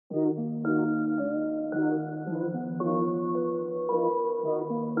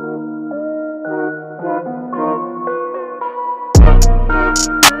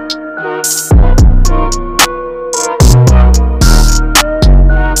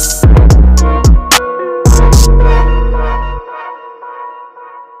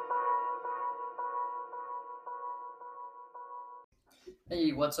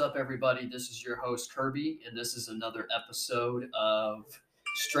what's up, everybody? This is your host, Kirby, and this is another episode of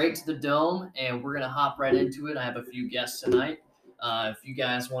Straight to the Dome, and we're going to hop right into it. I have a few guests tonight. If you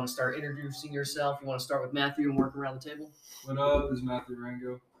guys want to start introducing yourself, you want to start with Matthew and work around the table? What up? This is Matthew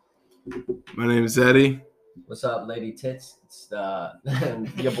Rango. My name is Eddie. What's up, Lady Tits? It's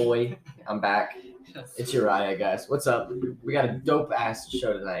your boy. I'm back. It's Uriah, guys. What's up? We got a dope ass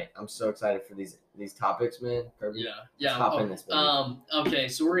show tonight. I'm so excited for these topics, man. Kirby, Yeah. hop in this, baby. Okay,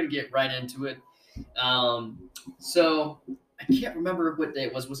 so we're gonna get right into it. So I can't remember what day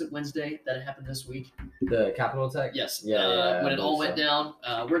it was. Was it Wednesday that it happened this week? The Capitol attack. Yes. Yeah. When it all went down,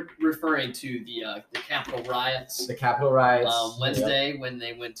 we're referring to the Capitol riots. The Capitol riots. Wednesday when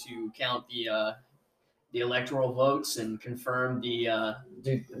they went to count the electoral votes and confirm the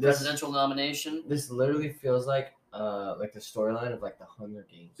presidential nomination. This literally feels like the storyline of like the Hunger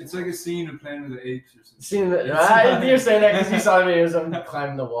Games. It's like a scene of Planet of the Apes or something. You're saying that because you saw the videos of them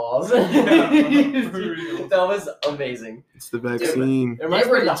climbing the walls. Yeah, for real. That was amazing. It's the vaccine. It reminds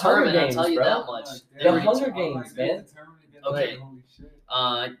They were me of the Hunger determined, I'll Games, tell you bro. that much. The They were Hunger determined. Games, man. Okay. Holy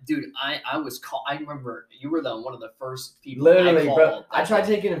shit. Dude, I was called. I remember you were one of the first people. Literally, I bro. called. I tried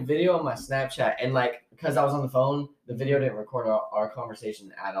taking a video on my Snapchat, and because I was on the phone, the video didn't record our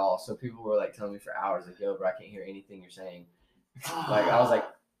conversation at all. So people were telling me for hours, yo, bro, I can't hear anything you're saying. I was like,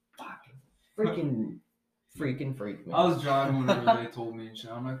 fuck, freaking freak, man. I was driving whenever they told me and shit.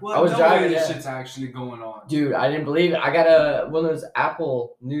 I'm like, what? I was no driving, way this yeah. shit's actually going on. Dude, I didn't believe it. I got one of those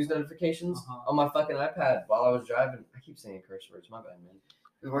Apple news notifications Uh-huh. on my fucking iPad while I was driving. I keep saying curse words. My bad, man.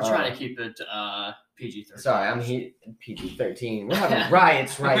 We're trying to keep it PG-13. Sorry, I'm PG-13. We're having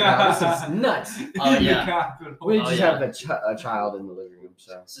riots right now. This is nuts. Oh, In the yeah. Capitol. We just yeah. have a child in the living room,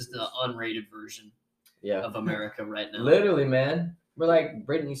 so This is the unrated version yeah. of America right now. Literally, man. We're like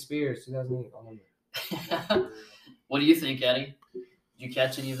Britney Spears, 2008. What do you think, Eddie? Did you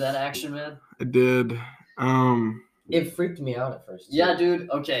catch any of that action, man? I did. It freaked me out at first. Yeah, dude.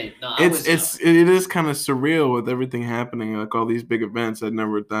 Okay. No, It is kind of surreal with everything happening, like all these big events. I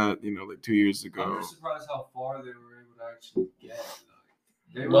never thought, like 2 years I'm ago. just surprised how far they were able to actually get.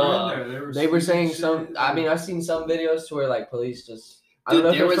 They were Well, in there. They were saying shit. some. I mean, I've seen some videos to where police just. I don't Dude,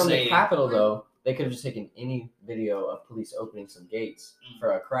 know if there it was was from the a- Capitol though. They could have just taken any video of police opening some gates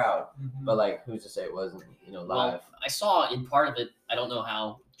for a crowd, Mhm. but who's to say it wasn't live? Well, I saw in part of it. I don't know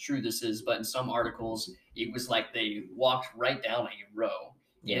how true this is, but in some articles, it was like they walked right down a row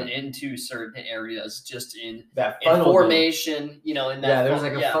and into certain areas, just in That funnel thing. formation. In that. Yeah, there was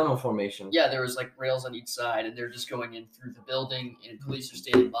a funnel formation. Yeah, there was rails on each side, and they're just going in through the building, and police are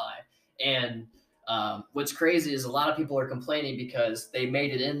standing by. And what's crazy is a lot of people are complaining because they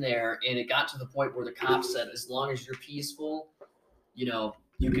made it in there, and it got to the point where the cops said, as long as you're peaceful, you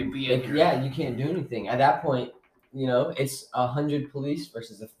can be in here. Yeah, you can't do anything at that point. It's 100 police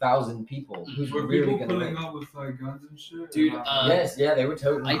versus 1,000 people. Who's Were really people gonna pulling win? up with guns and shit? Dude, Yes, yeah, they were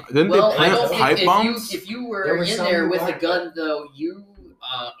totally. Didn't they I plant don't think pipe bombs? if you There were were in some there who with a weren't, gun, though, you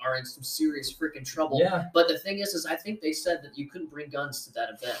are in some serious freaking trouble. Yeah, But the thing is I think they said that you couldn't bring guns to that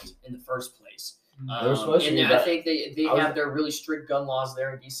event in the first place. They were supposed to and be, I but think they I was- have their really strict gun laws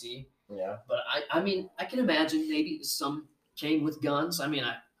there in DC. yeah, But I mean, I can imagine maybe some came with guns. I mean,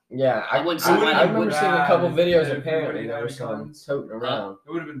 yeah. I wouldn't see why I they remember would- seeing a couple If videos. everybody Apparently, there had were some guns. toting around.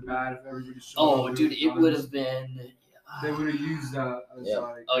 It would have been bad if everybody showed oh, up dude, with it guns. would have been. They would have used that as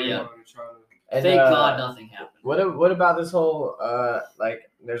Yeah. Oh, yeah. to try to. And, Thank God nothing happened. What about this whole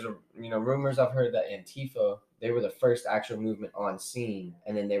there's rumors I've heard that Antifa, they were the first actual movement on scene,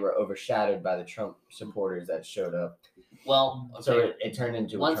 and then they were overshadowed by the Trump supporters that showed up. Well, okay. So it turned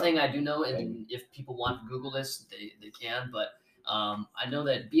into One a Trump thing I do know, and if people want to Google this, they can. But I know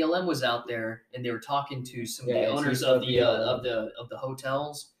that BLM was out there, and they were talking to some of the Yeah, owners Antifa, of the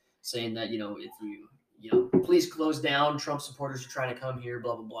hotels, saying that if you please close down. Trump supporters are trying to come here.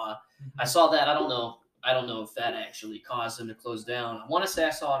 Blah blah blah. I saw that. I don't know if that actually caused them to close down. I want to say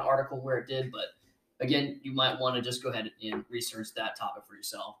I saw an article where it did, but again, you might want to just go ahead and research that topic for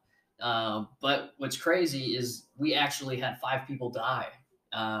yourself. But what's crazy is we actually had 5 people die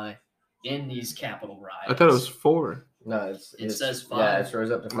in these Capitol riots. I thought it was 4. No, It says 5. Yeah, it's rose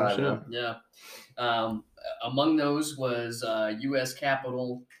up to 5 shit. now. Yeah. Among those was U.S.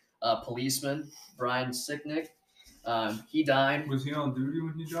 Capitol policeman Brian Sicknick. He died. Was he on duty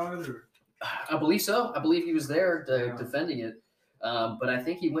when he died, or? I believe so. I believe he was there Yeah. defending it. But I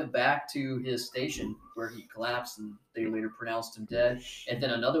think he went back to his station where he collapsed, and they later pronounced him dead. And then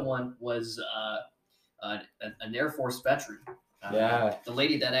another one was an Air Force veteran. Yeah. The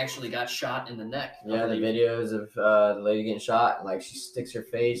lady that actually got shot in the neck. I Yeah, the believe. videos of the lady getting shot, and she sticks her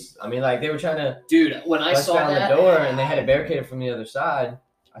face. I mean, they were trying to Dude, when I bust saw down that, the door, and they had it barricaded from the other side.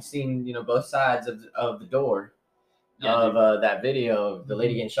 I seen both sides of the door Yeah, of that video of the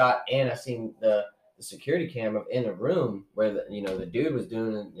lady Mhm. getting shot, and I seen the security camera in the room where the dude was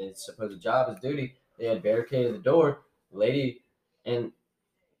doing his supposed job, his duty. They had barricaded the door. The lady and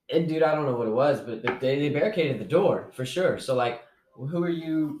dude, I don't know what it was, but they barricaded the door for sure. So like, who are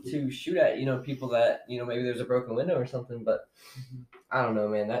you to shoot at? People that maybe there's a broken window or something. But I don't know,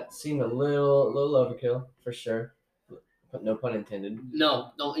 man. That seemed a little overkill for sure. But no pun intended.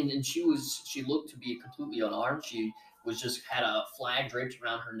 No, and she looked to be completely unarmed. She was just had a flag draped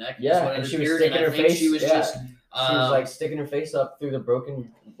around her neck. is Yeah, what it and she was appeared, sticking and I her think face. She was just. She was like sticking her face up through the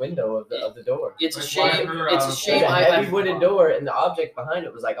broken window of the door. It's a Like, shame. why her It's a out? shame. It was a I heavy wooden door, and the object behind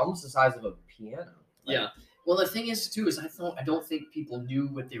it was like almost the size of a piano. Like, Yeah. Well, the thing is, too, is I don't think people knew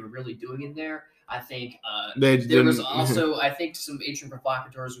what they were really doing in there. I think They there was didn't- also, I think, some ancient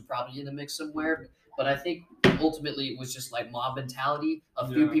provocateurs were probably in the mix somewhere. But I think ultimately it was just like mob mentality. A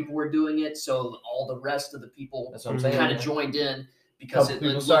few Yeah. people were doing it, so all the rest of the people That's what I'm saying. kind of joined in because Couple it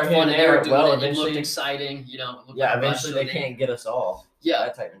people looked start fun here and and they were there. doing Well, it. It looked eventually- exciting, It looked Yeah, like a rush, eventually so they can't get us all. Yeah,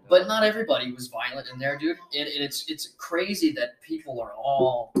 That type of but not everybody was violent in there, dude. And it's crazy that people are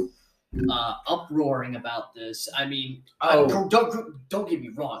all uproaring about this. I mean, don't get me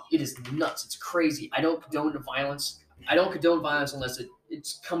wrong. It is nuts. It's crazy. I don't condone violence. I don't condone violence unless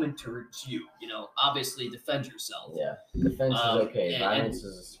it's coming towards you. Obviously defend yourself. Yeah, defense is okay. and- Violence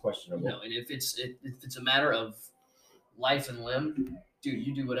is questionable. And if it's a matter of life and limb, dude,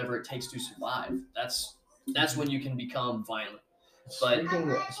 you do whatever it takes to survive. That's when you can become violent. But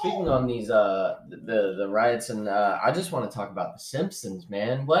Speaking on these the riots, and I just want to talk about the Simpsons,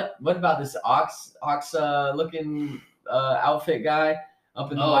 man. What about this ox looking outfit guy up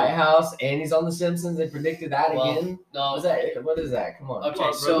in the Oh. White House, and he's on the Simpsons? They predicted that Well, again. no. What is that? Come on. Okay,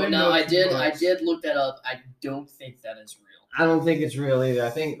 Well, so they now know I too much. did look that up. I don't think that is real. I don't think it's real either. I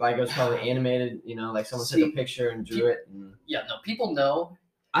think like it was probably animated. Like someone took See, a picture and drew it. And Yeah, no, people know.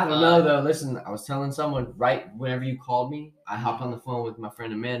 I don't know though. Listen, I was telling someone right whenever you called me, I hopped on the phone with my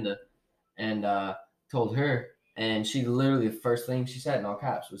friend Amanda, and told her, and she literally the first thing she said in all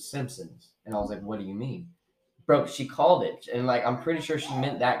caps was Simpsons, and I was like, "What do you mean, bro?" She called it, and like I'm pretty sure she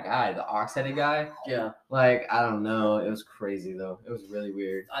meant that guy, the ox-headed guy. Yeah, Like I don't know. It was crazy though. It was really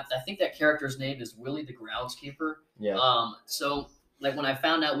weird. I think that character's name is Willie the Groundskeeper. Yeah. So like when I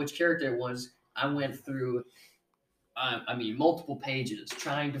found out which character it was, I went through. Multiple pages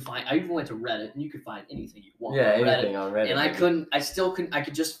trying to find. I even went to Reddit, and you could find anything you want. Yeah. on Anything Reddit. on Reddit. And I maybe. couldn't. I still couldn't. I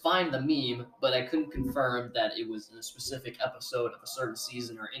could just find the meme, but I couldn't confirm that it was in a specific episode of a certain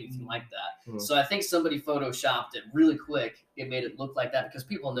season or anything like that. Hmm. So I think somebody photoshopped it really quick. It made it look like that because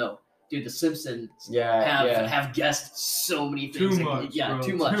people know, dude, the Simpsons have guessed so many things. Too much. Yeah, bro,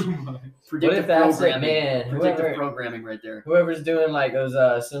 too much. What Predictive if that's it, programming. man? Predictive programming right there. Whoever's doing like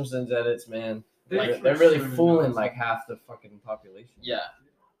those Simpsons edits, man, They they're for really sure know fooling something. like half the fucking population. Yeah.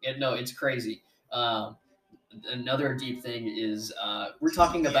 No, it's crazy. Another deep thing is we're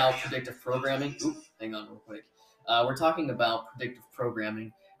talking about predictive programming. Oop, hang on real quick. We're talking about predictive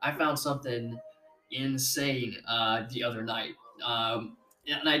programming. I found something insane the other night. And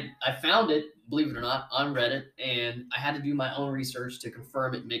I found it, believe it or not, on Reddit, and I had to do my own research to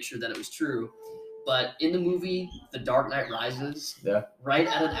confirm it and make sure that it was true. But in the movie The Dark Knight Rises, Yeah. right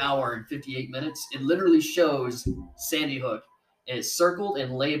at 1 hour and 58 minutes, it literally shows Sandy Hook, and it's circled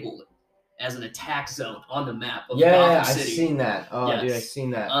and labeled as an attack zone on the map of Yeah, Gotham I've City. seen that. Oh, Yes. dude, I've seen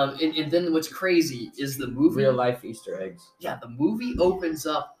that. And then what's crazy is the movie. Real life Easter eggs. Yeah, the movie opens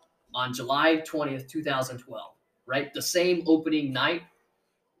up on July 20th, 2012. Right, the same opening night.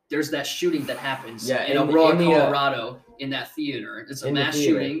 There's that shooting that happens Yeah, in in the- Aurora, in the, Colorado, in that theater. It's a in the mass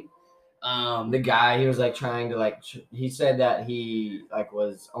theater. shooting. The guy, he was like trying to like. He said that he like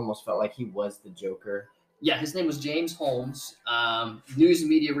was almost felt like he was the Joker. Yeah, his name was James Holmes. News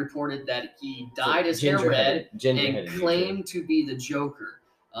media reported that he dyed his hair red Ginger-headed and dude, claimed to be the Joker.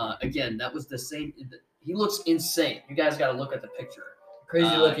 Again, that was the same. He looks insane. You guys got to look at the picture. too.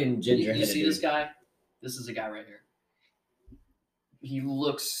 Crazy looking ginger You headed. see this guy? This is a guy right here. He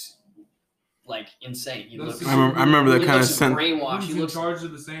looks like insane. He That's looks. the- I remember that he kind of looks sent. brainwashed. Who's He in looks. charge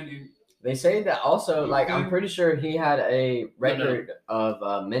of the Sandy? They say that also, like, I'm Okay. pretty sure he had a record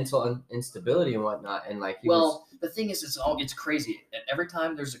of mental instability and whatnot, and like he was. Well, the thing is, it's crazy. And every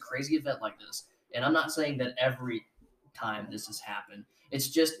time there's a crazy event like this, and I'm not saying that every time this has happened. It's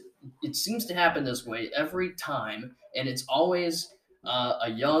just it seems to happen this way every time, and it's always a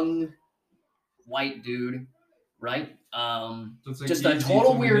young white dude, right? So it's, like, Just a easy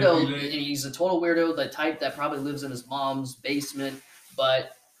total to weirdo. manipulate. He's a total weirdo, the type that probably lives in his mom's basement.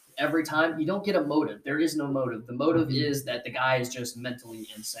 But every time, you don't get a motive. There is no motive. The motive Mhm. is that the guy is just mentally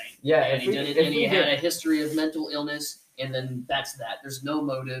insane. Yeah, and if he we- did it, if and we he had get- a history of mental illness, and then that's that. There's no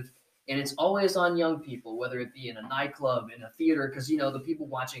motive, and it's always on young people, whether it be in a nightclub, in a theater, because the people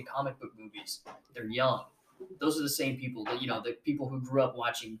watching comic book movies, they're young. Those are the same people that the people who grew up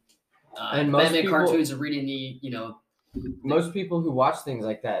watching And the most Batman people- cartoons and reading the most people who watch things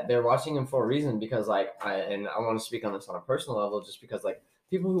like that, they're watching them for a reason because I want to speak on this on a personal level just because like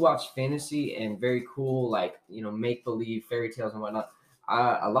people who watch fantasy and very cool make believe fairy tales and whatnot,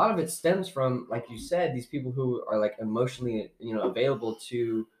 a lot of it stems from, like you said, these people who are like emotionally available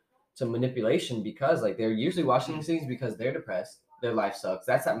to manipulation because like they're usually watching these things because they're depressed, their life sucks.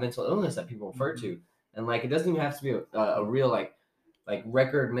 That's that mental illness that people refer to, and like it doesn't even have to be a real like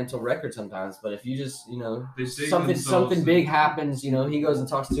mental record sometimes, but if you just They dig something themselves big in. happens, he goes and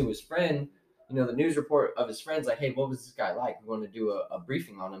talks to his friend, the news report of his friends like, hey, what was this guy like, we want to do a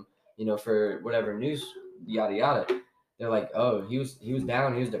briefing on him, for whatever news, yada yada. They're like, oh, he was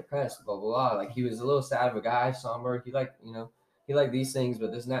down, he was depressed, blah blah blah, like he was a little sad of a guy, somber, he liked these things,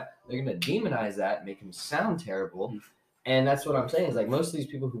 but this and that. They're gonna demonize that, make him sound terrible. And that's what I'm saying is like most of these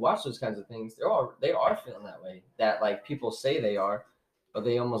people who watch those kinds of things, they are feeling that way, that like people say they are, but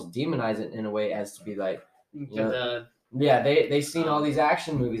they almost demonize it in a way as to be like, yeah, they've seen all these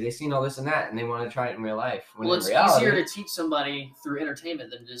action movies, they've seen all this and that, and they want to try it in real life. When well, in it's reality, easier to teach somebody through entertainment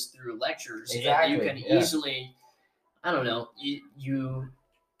than just through lectures. Exactly, And you can yeah. easily, I don't know, you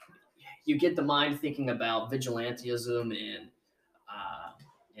get the mind thinking about vigilantism and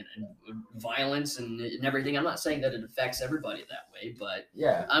violence and everything. I'm not saying that it affects everybody that way, but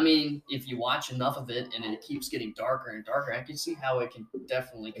yeah, I mean, if you watch enough of it and it keeps getting darker and darker, I can see how it can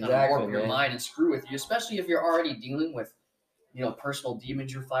definitely kind Exactly, of warp your man. mind and screw with you, especially if you're already dealing with personal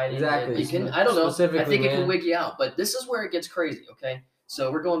demons you're fighting. Exactly. It can, I don't know. I Specifically, think it can man. wig you out, but this is where it gets crazy. Okay,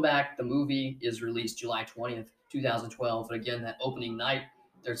 so we're going back. The movie is released July 20th, 2012, and again, that opening night,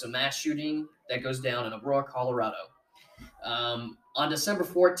 there's a mass shooting that goes down in Aurora, Colorado. On December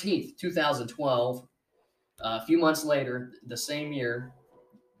 14th, 2012, a few months later, the same year,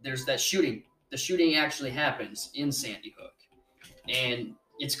 there's that shooting. The shooting actually happens in Sandy Hook. And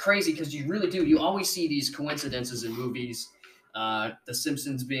it's crazy because you really do. You always see these coincidences in movies. The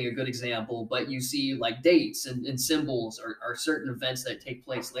Simpsons being a good example, but you see like dates and symbols or certain events that take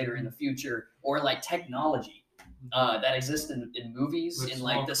place later in the future, or like technology that exists in movies in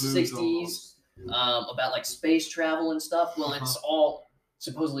like the 60s about like space travel and stuff. Well, it's all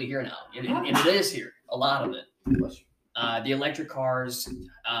supposedly here now, and it is here, a lot of it. The electric cars,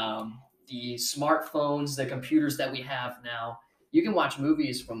 the smartphones, the computers that we have now. You can watch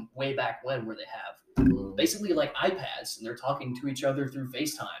movies from way back when where they have basically like iPads and they're talking to each other through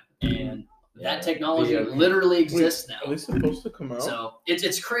FaceTime. And that technology Video games. literally exists Are now. they supposed to come out? So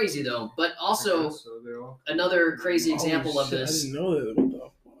it's crazy though. But also So they're all. another crazy example Oh, of shit, this. I didn't know that. What the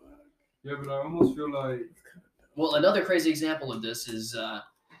fuck? Yeah, but I almost feel like Well, another crazy example of this is the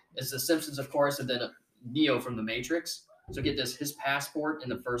Simpsons, of course, and then Neo from the Matrix. So get this, his passport in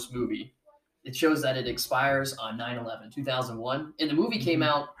the first movie, it shows that it expires on 9/11, 2001, and the movie came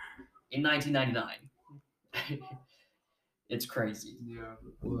out in 1999. It's crazy. yeah.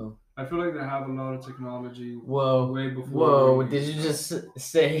 Whoa. I feel like they have a lot of technology Whoa. way before. Whoa, we- did you just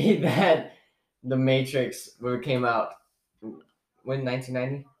say that the Matrix came out when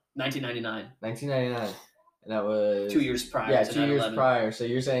 1990? 1999, 1999. And that was 2 years prior. Yeah, to 2 years 9/11. prior. So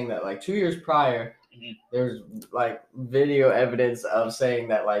you're saying that like 2 years prior, Mhm. there's like video evidence of saying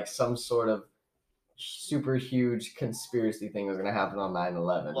that like some sort of super huge conspiracy thing was gonna happen on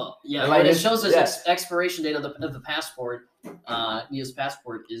 9/11. Well, yeah, And, like, but it it's- shows us yeah. expiration date of the passport. Neo's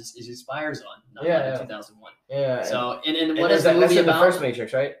passport is expires on 9/11, Yeah. 2001. Yeah. So and and what is the that's movie in the about? first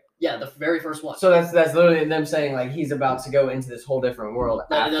Matrix, right? Yeah, the very first one. So that's literally them saying like he's about to go into this whole different world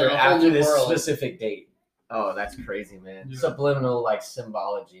No, after a whole new this world. specific date. Oh, that's crazy, man. Yeah. Subliminal like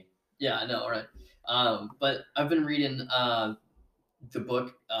symbology. Yeah, I know, right? But I've been reading the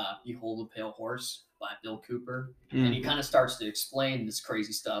book "Behold the Pale Horse" by Bill Cooper, and he kind of starts to explain this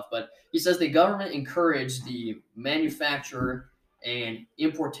crazy stuff. But he says the government encouraged the manufacture and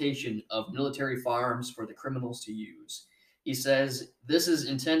importation of military firearms for the criminals to use. He says this is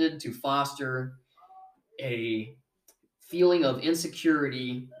intended to foster a feeling of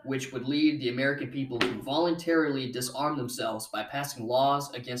insecurity, which would lead the American people to voluntarily disarm themselves by passing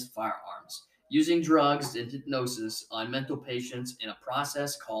laws against firearms, using drugs and hypnosis on mental patients in a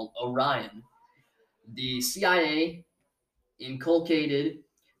process called Orion. The CIA inculcated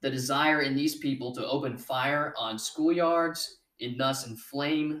the desire in these people to open fire on schoolyards and thus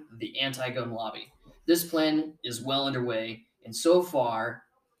inflame the anti-gun lobby. This plan is well underway, and so far,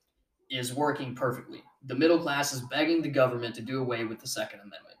 is working perfectly. The middle class is begging the government to do away with the Second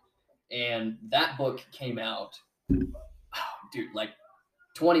Amendment. And that book came out, dude, like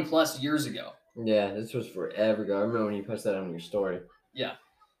 20 plus years ago. Yeah, this was forever ago. I remember when you posted that on your story. Yeah,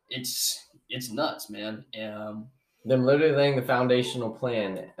 it's nuts, man. Them literally laying the foundational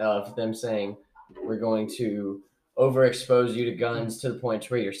plan of them saying, we're going to overexpose you to guns to the point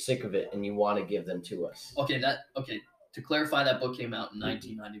where you're sick of it and you want to give them to us. Okay. To clarify, that book came out in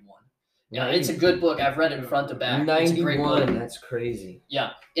 1991. Yeah, it's a good book. I've read it front to back. It's a great book. 91, that's crazy.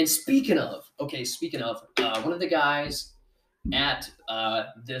 Yeah, and speaking of, one of the guys at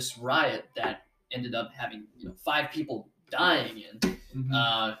this riot that ended up having 5 people dying in.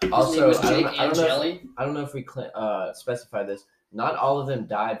 His Also, name was I Jake don't know Angeli. I don't know if we specify this. Not all of them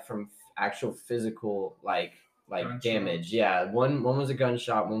died from actual physical like Gunshot. damage. Yeah, one was a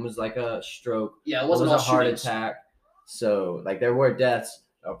gunshot. One was like a stroke. Yeah, it One wasn't was all a heart shootings. attack. So like there were deaths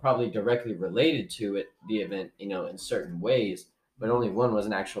probably directly related to it, the event, in certain ways. But only one was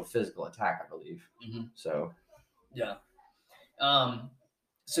an actual physical attack, I believe. Mhm. So Yeah.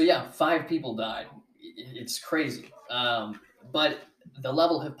 So yeah, 5 people died. It's crazy. But the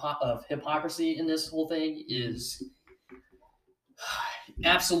level of hypocrisy in this whole thing is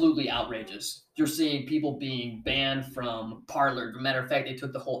absolutely outrageous. You're seeing people being banned from Parler. As a matter of fact, they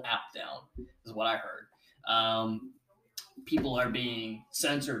took the whole app down, is what I heard. People are being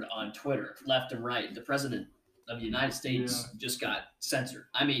censored on Twitter, left and right. The president of the United States just got censored.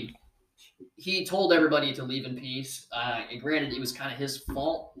 I mean, he told everybody to leave in peace. And granted, it was kind of his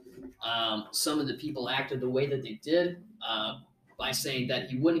fault. Some of the people acted the way that they did by saying that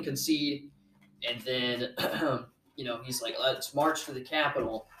he wouldn't concede, and then he's like, "Let's march to the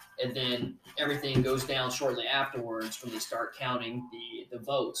Capitol," and then everything goes down shortly afterwards when they start counting the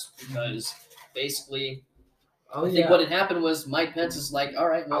votes because basically. I think what had happened was Mike Pence is like, all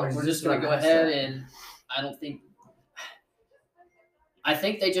right, well, we're just going to go ahead and I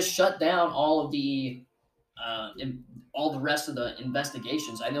think they just shut down all of the rest of the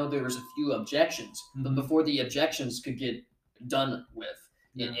investigations. I know there was a few objections, but before the objections could get done with,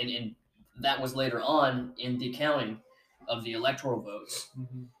 and that was later on in the counting of the electoral votes.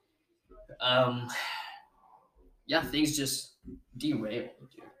 Things just derailed,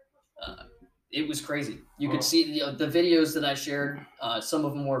 dude. It was crazy. You could see the videos that I shared. Some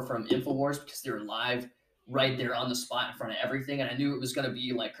of them were from InfoWars because they were live right there on the spot in front of everything. And I knew it was going to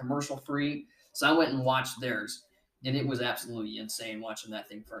be like commercial free. So I went and watched theirs. And it was absolutely insane watching that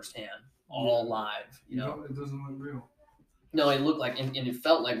thing firsthand, all live. It doesn't look real. No, it looked like, and it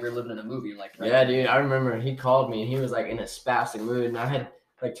felt like we were living in a movie. Yeah, dude. I remember he called me and he was like in a spastic mood. And I had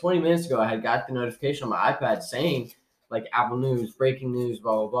like 20 minutes ago, I had got the notification on my iPad saying like Apple News, breaking news,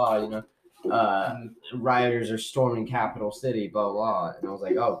 blah, blah, blah, rioters are storming Capital City, blah, blah. And I was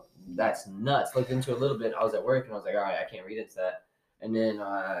like, oh, that's nuts. Looked into it a little bit. I was at work and I was like, all right, I can't read into that. And then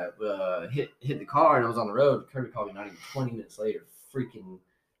I hit the car and I was on the road. Kirby called me not even 20 minutes later, freaking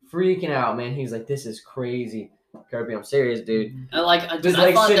out, man. He's like, this is crazy. Kirby, I'm serious, dude. I thought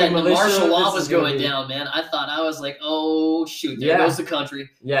that the martial law was going down, man. I was like, oh shoot, there goes the country.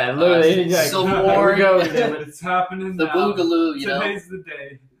 Yeah, literally. Civil War. It's happening the now. Boogaloo, Today's the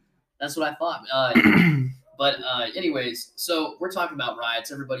day. That's what I thought. But anyways, so we're talking about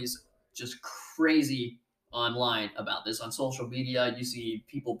riots. Everybody's just crazy online about this on social media. You see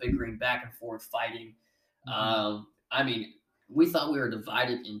people bickering back and forth, fighting. I mean, we thought we were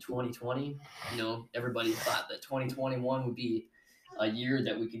divided in 2020. Everybody thought that 2021 would be a year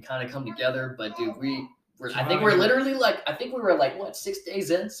that we could kind of come together. But dude, I think we were like what 6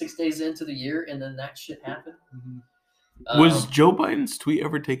 days into the year, and then that shit happened. Was Joe Biden's tweet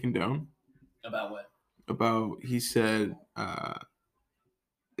ever taken down? About what? About he said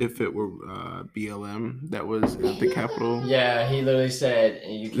if it were BLM that was at the Capitol. Yeah, he literally said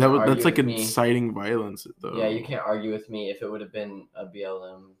you can't that's like me. inciting violence, though. Yeah, you can't argue with me. If it would have been a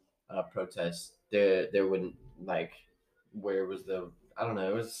BLM protest, there wouldn't like where was the I don't know.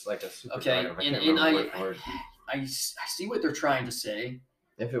 It was like a super. Okay, and I see what they're trying to say.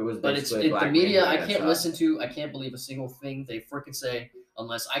 If it was, but it's the media. I can't listen to. I can't believe a single thing they freaking say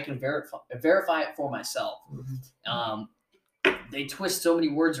unless I can verify it for myself. They twist so many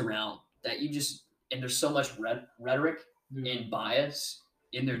words around that and there's so much rhetoric and bias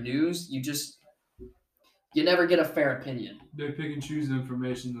in their news. You never get a fair opinion. They pick and choose the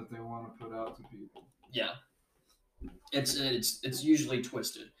information that they want to put out to people. Yeah, it's usually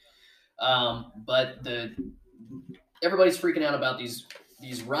twisted. But everybody's freaking out about these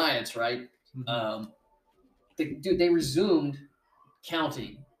riots, right? They resumed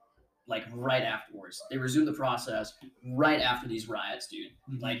counting like right afterwards. They resumed the process right after these riots, dude.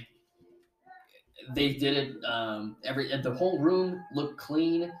 Like they did it. The whole room looked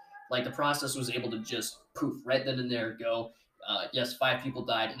clean. Like the process was able to just poof right then and there go. Yes, 5 people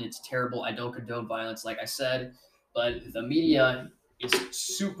died, and it's terrible. I don't condone violence, like I said, but the media is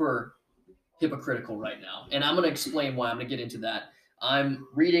super hypocritical right now, and I'm going to explain why. I'm going to get into that. I'm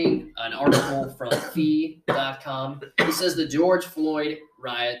reading an article from fee.com. It says the George Floyd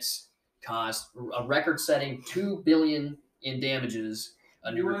riots cost a record-setting $2 billion in damages.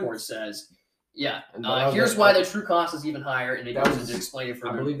 A new report says. Yeah. Here's why the true cost is even higher, and it goes into explain it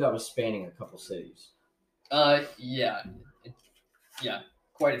further. I believe that was spanning a couple cities. Yeah,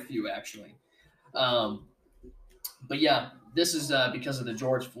 quite a few actually. But yeah, this is because of the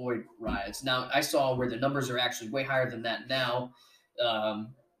George Floyd riots. Now, I saw where the numbers are actually way higher than that now,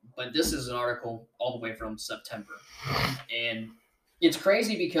 but this is an article all the way from September, and it's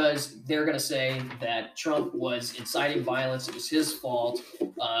crazy because they're going to say that Trump was inciting violence. It was his fault.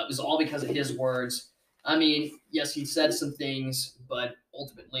 It was all because of his words. I mean, yes, he said some things, but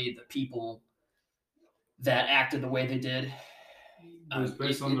ultimately the people that acted the way they did, It was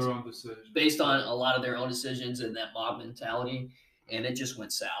based on their own decisions. based on a lot of their own decisions and that mob mentality, and it just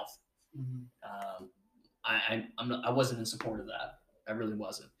went south. I wasn't in support of that. I really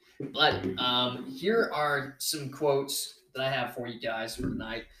wasn't. But here are some quotes that I have for you guys for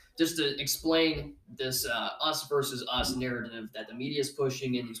tonight, just to explain this us versus us narrative that the media is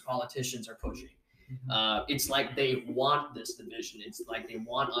pushing and these politicians are pushing. It's like they want this division. It's like they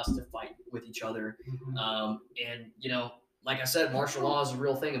want us to fight with each other. And, like I said, martial law is a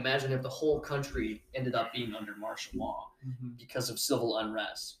real thing. Imagine if the whole country ended up being under martial law because of civil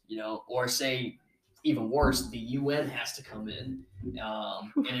unrest, or say, even worse, the UN has to come in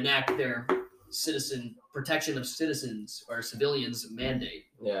and enact their citizen protection of citizens or civilians mandate.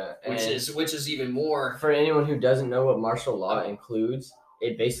 Yeah, which is even more. For anyone who doesn't know what martial law includes,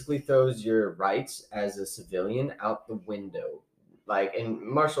 it basically throws your rights as a civilian out the window. Like in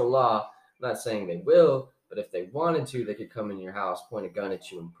martial law, I'm not saying they will, but if they wanted to, they could come in your house, point a gun at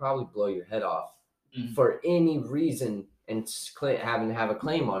you, and probably blow your head off for any reason and having to have a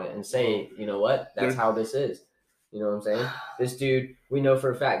claim on it and say, you know what, that's how this is. You know what I'm saying? This dude, we know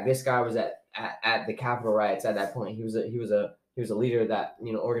for a fact, this guy was at the Capitol riots at that point. He was a leader of that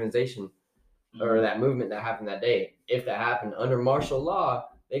organization or that movement that happened that day. If that happened under martial law,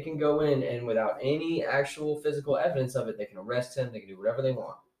 they can go in and without any actual physical evidence of it, they can arrest him. They can do whatever they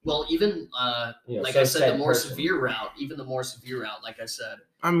want. Well, even like I said, the more severe route, like I said.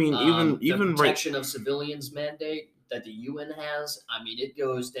 I mean, even the protection of civilians mandate that the UN has. I mean, it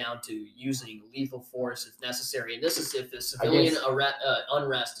goes down to using lethal force if necessary. And this is if the civilian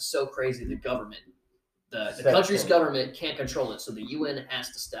unrest is so crazy, the government, the country's government can't control it, so the UN has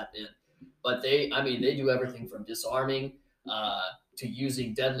to step in. But they do everything from disarming to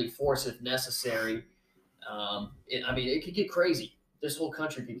using deadly force if necessary. It could get crazy. This whole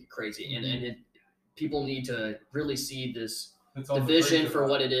country could get crazy, and people need to really see this division for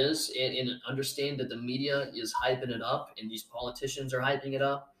what it is, and understand that the media is hyping it up, and these politicians are hyping it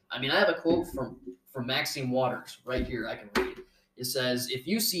up. I mean, I have a quote from Maxine Waters right here. I can read. It says, "If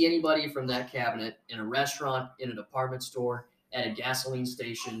you see anybody from that cabinet in a restaurant, in a department store, at a gasoline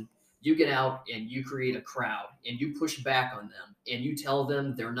station, you get out and you create a crowd and you push back on them and you tell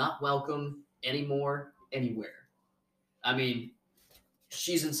them they're not welcome anymore anywhere." I mean,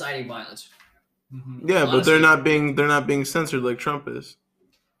 she's inciting violence. Yeah, honestly, but they're not being censored like Trump is.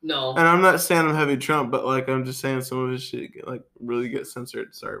 No. And I'm not saying I'm heavy Trump, but I'm just saying some of his shit really get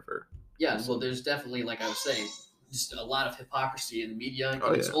censored. Sorry for. Yeah, well, there's definitely, like I was saying, just a lot of hypocrisy in the media.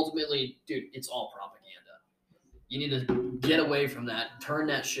 And it's ultimately, dude, it's all propaganda. You need to get away from that. Turn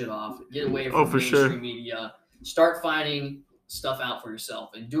that shit off. Get away from mainstream media. Start finding stuff out for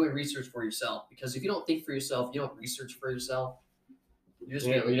yourself and doing research for yourself. Because if you don't think for yourself, you don't research for yourself,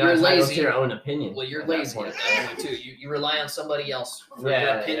 you're lazy. To your own opinion. Well, you're lazy at that point too. You rely on somebody else for your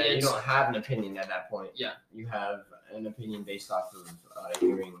opinions. Yeah, you don't have an opinion at that point. Yeah, you have an opinion based off of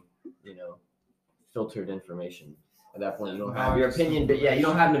hearing, filtered information. At that point, you don't have your opinion, but you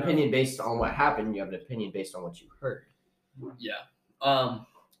don't have an opinion based on what happened. You have an opinion based on what you heard. Yeah.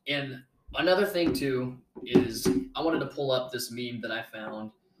 And another thing too is I wanted to pull up this meme that I found.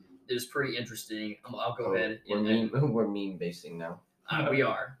 It is pretty interesting. I'll go ahead. We're meme basing now. We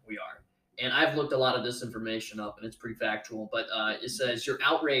are. And I've looked a lot of this information up, and it's pretty factual. But it says, your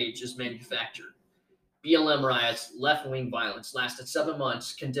outrage is manufactured. BLM riots, left-wing violence, lasted 7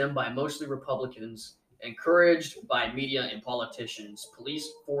 months, condemned by mostly Republicans, encouraged by media and politicians. Police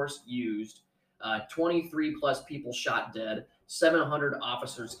force used, 23-plus people shot dead, 700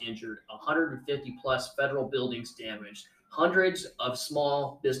 officers injured, 150-plus federal buildings damaged, hundreds of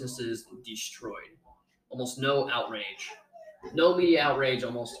small businesses destroyed. Almost no outrage, no media outrage.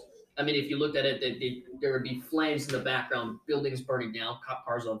 Almost. I mean, if you looked at it, there would be flames in the background, buildings burning down, cop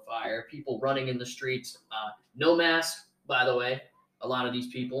cars on fire, people running in the streets. No mask, by the way. A lot of these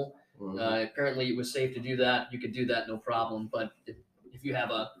people. Apparently, it was safe to do that. You could do that, no problem. But if you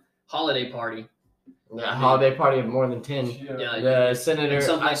have a holiday party, holiday party of more than 10. yeah, The senator. in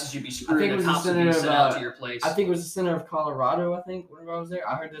some places you'd be screwed. think it was the the cops would be senator sent of, out to your place. I think it was the senator of Colorado. I think whenever I was there,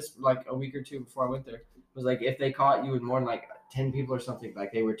 I heard this like a week or two before I went there. It was like if they caught you with more than like 10 people or something,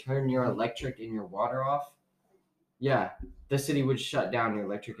 like they would turn your electric and your water off. Yeah, the city would shut down your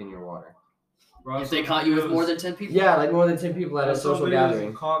electric and your water. If they caught you with more than 10 people? Yeah, like more than 10 people at a social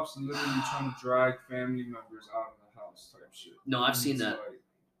gathering. Cops literally trying to drag family members out of the house type shit. No, I've seen that. Like,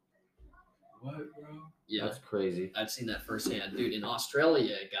 what, bro? Yeah, That's crazy. I've seen that firsthand, dude. In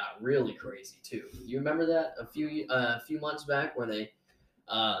Australia, it got really crazy too. You remember that a few months back, where they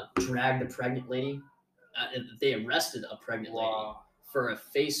dragged a pregnant lady? They arrested a pregnant lady for a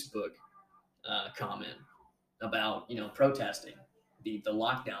Facebook comment about protesting the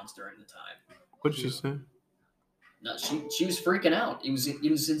lockdowns during the time. What'd she say? No, she was freaking out. It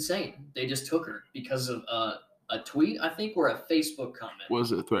was insane. They just took her because of a tweet, I think, or a Facebook comment.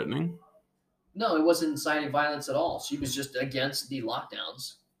 Was it threatening? No, it wasn't inciting violence at all. She was just against the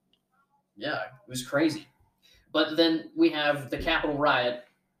lockdowns. Yeah, it was crazy. But then we have the Capitol riot.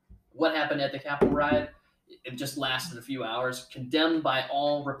 What happened at the Capitol riot? It just lasted a few hours. Condemned by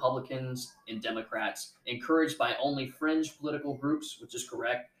all Republicans and Democrats. Encouraged by only fringe political groups, which is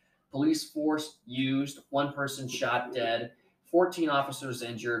correct. Police force used. 1 person shot dead. 14 officers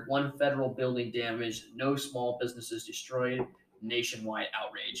injured. 1 federal building damaged. No small businesses destroyed. Nationwide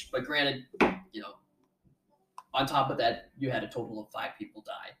outrage. But granted, on top of that, you had a total of 5 people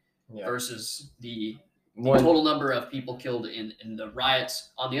die versus the total number of people killed in the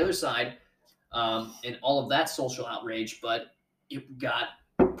riots on the other side, and all of that social outrage. But it got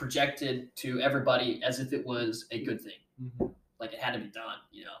projected to everybody as if it was a good thing, like it had to be done.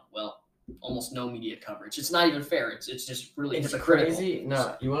 Well, almost no media coverage. It's not even fair. It's just really hypocritical. Crazy.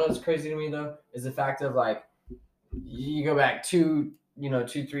 No, you know what's crazy to me though is the fact of like you go back 2-3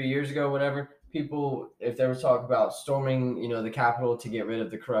 years ago, whatever. People, if they were talking about storming, the Capitol to get rid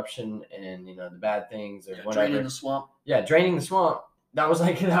of the corruption and the bad things or whatever, draining the swamp. Yeah, draining the swamp. That was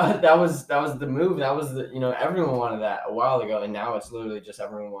like that was the move. That was the everyone wanted that a while ago, and now it's literally just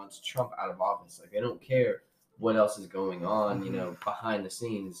everyone wants Trump out of office. Like they don't care what else is going on, behind the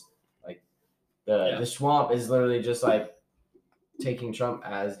scenes. Like the swamp is literally just like taking Trump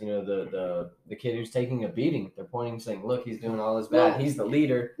as the kid who's taking a beating. They're pointing, saying, "Look, he's doing all this bad. He's the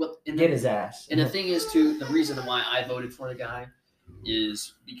leader. Get his ass." And the thing is, too, the reason why I voted for the guy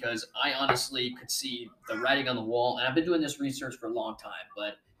is because I honestly could see the writing on the wall, and I've been doing this research for a long time.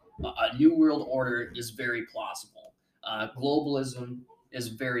 But a new world order is very plausible. Globalism is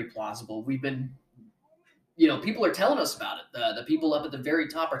very plausible. We've been, people are telling us about it. The people up at the very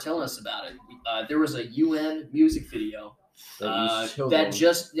top are telling us about it. There was a UN music video.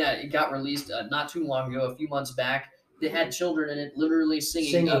 It got released not too long ago, a few months back. They had children in it literally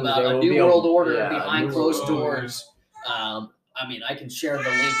singing about a new world order behind closed doors. I mean, I can share the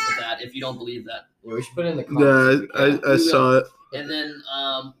link for that if you don't believe that. Yeah, we should put it in the comments. Yeah, I saw it. And then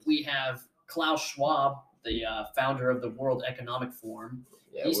we have Klaus Schwab, the founder of the World Economic Forum.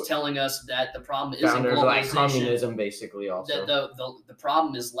 Yeah, he's telling us that the problem isn't globalization. Like communism, basically, also. The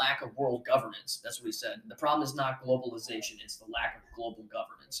problem is lack of world governance. That's what he said. The problem is not globalization. It's the lack of global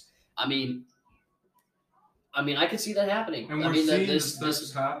governance. I mean, I could see that happening. And we're seeing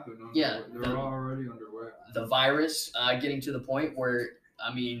this happen. Yeah. They're already underway. The virus getting to the point where,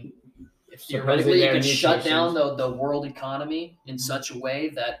 if theoretically it could shut down the world economy in such a way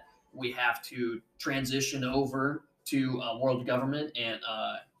that we have to transition over to a world government and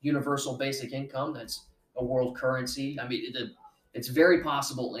universal basic income. That's a world currency. I mean, it's very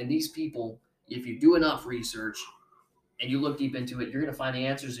possible. And these people, if you do enough research and you look deep into it, you're going to find the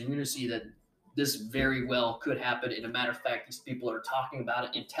answers, and you're going to see that this very well could happen. And a matter of fact, these people are talking about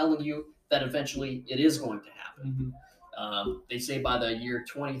it and telling you that eventually it is going to happen. They say by the year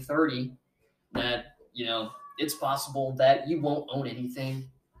 2030 that, it's possible that you won't own anything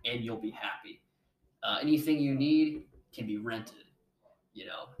and you'll be happy. Anything you need can be rented.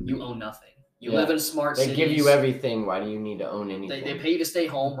 You own nothing. You live in a smart city. They give you everything. Why do you need to own anything? They pay you to stay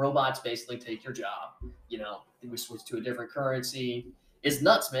home. Robots basically take your job. We switch to a different currency. It's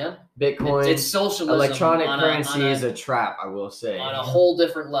nuts, man. Bitcoin. It's socialism. Electronic currency is a trap, I will say. On a whole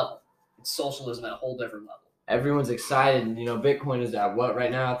different level. It's socialism at a whole different level. everyone's excited. Bitcoin is at what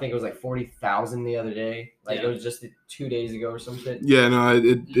right now? I think it was like 40,000 the other day. Like Yeah. it was just 2 days ago or some shit. Yeah, no,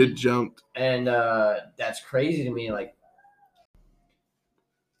 it jumped. And that's crazy to me. Like,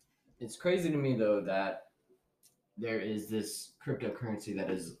 it's crazy to me though that there is this cryptocurrency that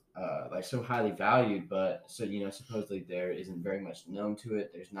is like so highly valued, but supposedly there isn't very much known to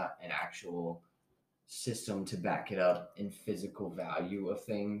it. There's not an actual system to back it up in physical value of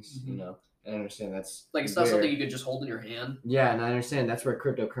things. And I understand that's Like it's not something you could just hold in your hand. Yeah, and I understand that's where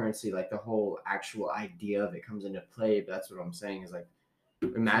cryptocurrency, like the whole actual idea of it, comes into play. But that's what I'm saying is like,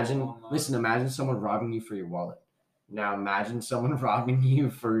 imagine someone robbing you for your wallet. Now imagine someone robbing you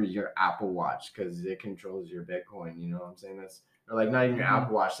for your Apple Watch because it controls your Bitcoin. You know what I'm saying? Or like not even your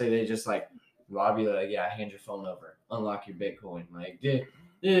Apple Watch. Say they just like rob you, like, yeah, hand your phone over, unlock your Bitcoin, like,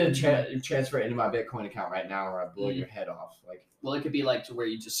 transfer it into my Bitcoin account right now, or I blow your head off. Like, well, it could be like to where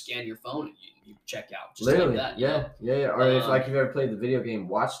you just scan your phone and you check out, just literally, like that. Yeah. Or if like you've ever played the video game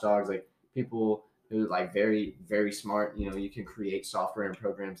Watch Dogs, like people who like very, very smart, you can create software and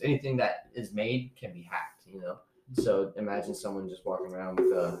programs. Anything that is made can be hacked. So imagine someone just walking around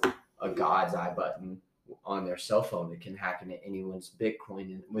with a God's Eye button on their cell phone that can hack into anyone's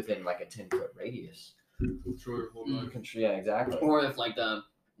Bitcoin within like a 10-foot radius. Yeah, exactly. Or if like it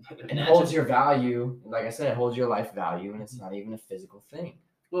holds your value, like I said, it holds your life value, and it's not even a physical thing.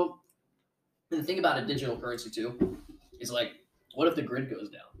 Well, the thing about a digital currency too is like, what if the grid goes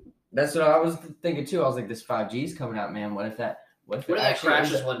down? That's what I was thinking too. I was like, this 5G is coming out, man. What if that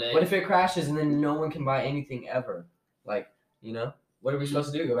crashes one day? What if it crashes and then no one can buy anything ever? Like, what are we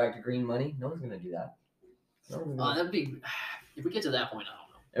supposed to do? Go back to green money? No one's gonna do that. That'd be, if we get to that point, I don't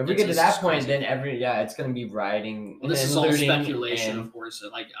know. If we get to that point, then it's gonna be rioting. Well, this is all speculation, of course. So,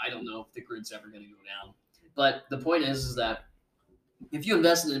 like, I don't know if the grid's ever gonna go down. But the point is that if you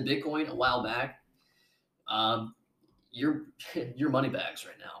invested in Bitcoin a while back, your money bags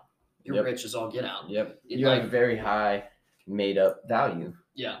right now. You're rich as all get out. Yep. You have a very high made up value.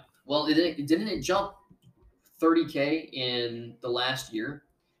 Yeah. Well, didn't it jump 30K in the last year?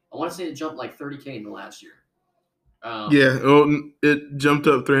 I want to say it jumped like 30K in the last year. It jumped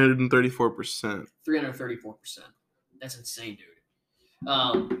up 334%. 334%. That's insane, dude.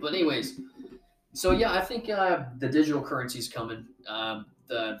 But anyways, so yeah, I think the digital currency is coming.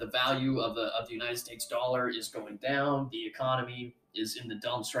 The value of the United States dollar is going down. The economy is in the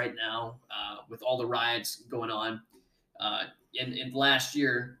dumps right now with all the riots going on. In last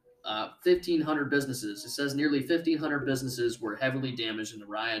year, 1,500 businesses. It says nearly 1,500 businesses were heavily damaged in the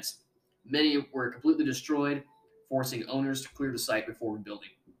riots. Many were completely destroyed, forcing owners to clear the site before rebuilding.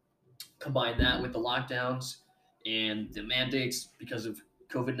 Combine that with the lockdowns and the mandates because of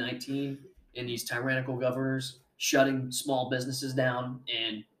COVID-19 and these tyrannical governors shutting small businesses down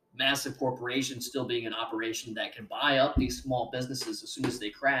and massive corporations still being in operation that can buy up these small businesses as soon as they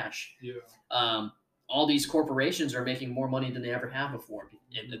crash. Yeah. All these corporations are making more money than they ever have before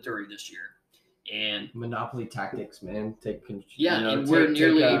during this year. And monopoly tactics, man. Take advantage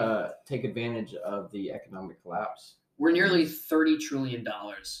of the economic collapse. We're nearly $30 trillion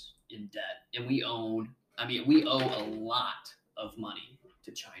in debt, and we owe a lot of money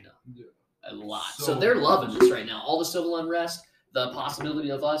to China. Yeah. A lot. So they're loving this right now. All the civil unrest, the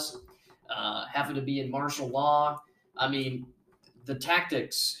possibility of us having to be in martial law. I mean, the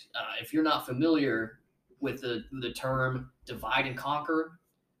tactics, if you're not familiar with the term divide and conquer,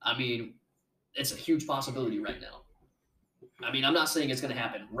 I mean, it's a huge possibility right now. I mean, I'm not saying it's going to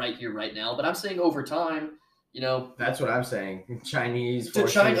happen right here, right now, but I'm saying over time, That's what I'm saying. Chinese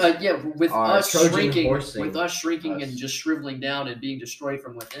forces with us shrinking us. And just shriveling down and being destroyed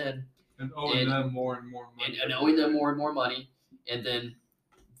from within. And owing them more and more money. And owing them more and more money. And then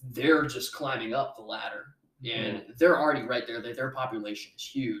they're just climbing up the ladder. And they're already right there. Their population is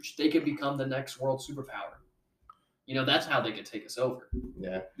huge. They could become the next world superpower. That's how they could take us over.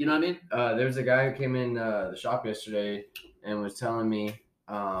 Yeah. You know what I mean? There was a guy who came in the shop yesterday and was telling me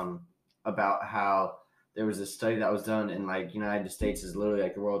about how there was a study that was done in like United States is literally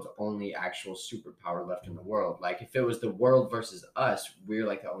like the world's only actual superpower left in the world. Like if it was the world versus us, we're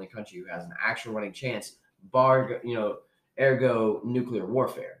like the only country who has an actual running chance, ergo nuclear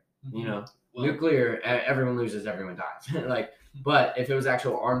warfare. Well, nuclear, everyone loses, everyone dies. But if it was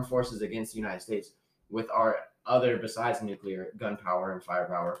actual armed forces against the United States with our other besides nuclear gunpowder and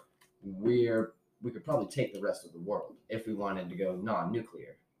firepower, we could probably take the rest of the world if we wanted to go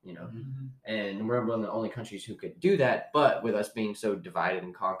non-nuclear. And we're one of the only countries who could do that. But with us being so divided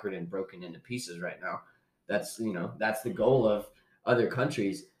and conquered and broken into pieces right now, that's the goal of other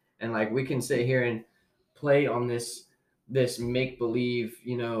countries. And like we can sit here and play on this this make believe,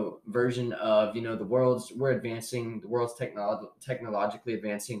 version of, we're advancing, the world's technologically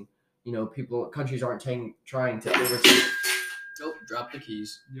advancing. Countries aren't trying to overtake. Oh, drop the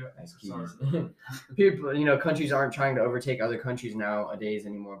keys. Yeah. Nice keys. Sorry. People, countries aren't trying to overtake other countries nowadays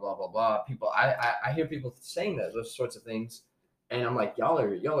anymore. Blah blah blah. People, I hear people saying those sorts of things, and I'm like, y'all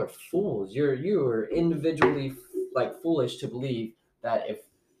are fools. You are individually foolish to believe that if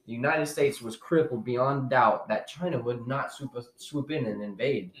the United States was crippled beyond doubt, that China would not swoop in and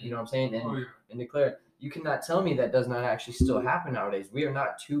invade. You know what I'm saying? And declare. You cannot tell me that does not actually still happen nowadays. We are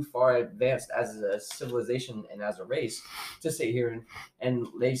not too far advanced as a civilization and as a race to sit here and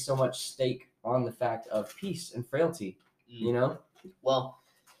lay so much stake on the fact of peace and frailty. Well,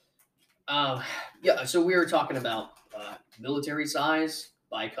 yeah. So we were talking about military size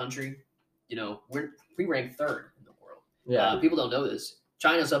by country. We rank third in the world. Yeah. People don't know this.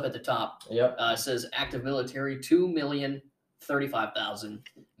 China's up at the top. Yep. It says active military 2,035,000.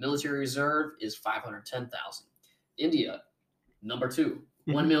 Military reserve is 510,000. India, number 2,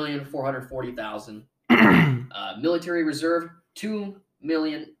 1,440,000. Military reserve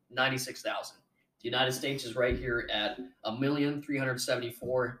 2,096,000. The United States is right here at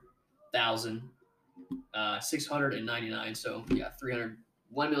 1,374,699. So yeah,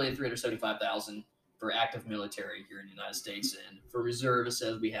 1,375,000 for active military here in the United States, and for reserve it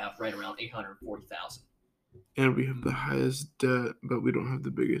says we have right around 840,000. And we have the highest debt, but we don't have the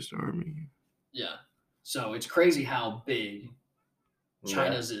biggest army. Yeah, so it's crazy how big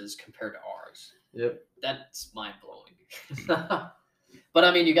China's is compared to ours. Yep. That's mind blowing. But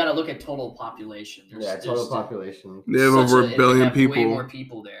I mean, you got to look at total population. Total population. They have over a billion people. Way more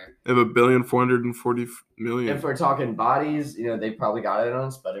people there. They have 1,440,000,000. If we're talking bodies, they probably got it on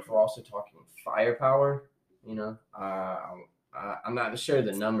us. But if we're also talking firepower, I'm not sure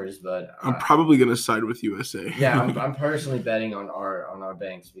the numbers, but I'm probably gonna side with USA. Yeah, I'm personally betting on our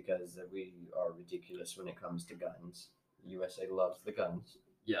banks because we are ridiculous when it comes to guns. USA loves the guns.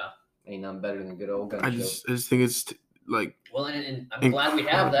 Yeah, ain't nothing better than good old gun I show. just think it's well, and I'm glad we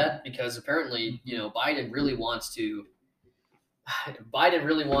have that because apparently Biden really wants to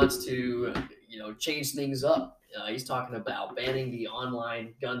change things up. He's talking about banning the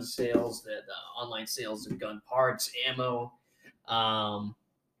online gun sales, online sales of gun parts, ammo, all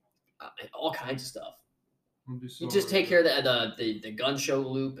kinds of stuff. You just take care of the gun show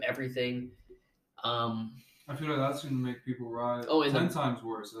loop, everything. I feel like that's going to make people riot 10 times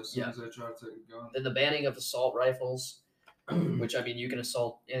worse as soon as they try to take a gun. Then the banning of assault rifles, which I mean, you can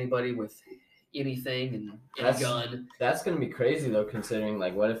assault anybody with anything and any gun. That's going to be crazy though, considering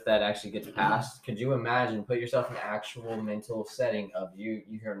what if that actually gets passed? Could you imagine? Put yourself in an actual mental setting of you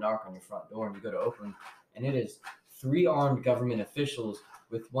hear a knock on your front door and you go to open, and it is 3 armed government officials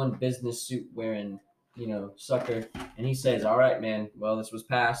with one business suit wearing sucker, and he says, all right, man, well, this was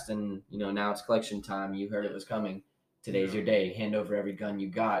passed, and now it's collection time. You heard it was coming. Today's your day. Hand over every gun you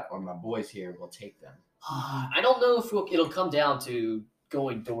got, or my boys here will take them. I don't know if it'll come down to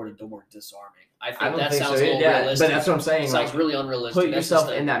going door to door disarming. I think that think sounds so. a little realistic. But that's what I'm saying. Sounds really unrealistic. Put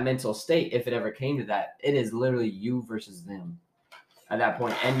yourself in that mental state. If it ever came to that, it is literally you versus them at that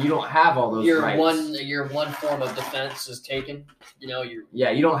point, and you don't have all those rights. Your one form of defense is taken. You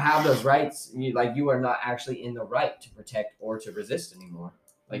don't have those rights. You are not actually in the right to protect or to resist anymore.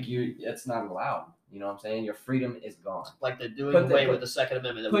 It's not allowed. You know what I'm saying? Your freedom is gone. Like they're doing away with the Second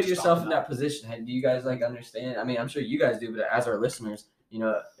Amendment. Put yourself in that position. Do you guys understand? I mean, I'm sure you guys do, but as our listeners,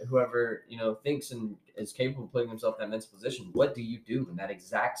 whoever thinks and is capable of putting himself in that mental position, what do you do in that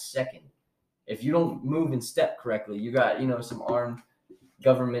exact second? If you don't move and step correctly, you got some armed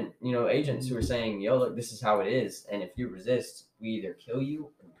government agents who are saying, yo, look, this is how it is, and if you resist, we either kill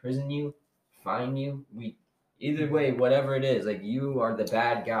you, imprison you, fine you. Either way, whatever it is, you are the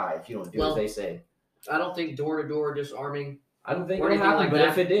bad guy if you don't do as they say. I don't think door to door disarming. I don't think it would happen, but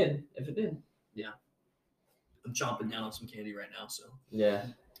if it did, yeah. I'm chomping down on some candy right now, so yeah,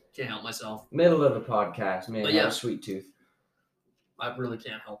 can't help myself. Middle of the podcast, man. But I have a sweet tooth. I really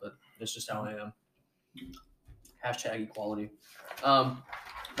can't help it. It's just how I am. Hashtag equality. But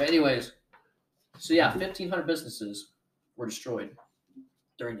anyways, so yeah, 1,500 businesses were destroyed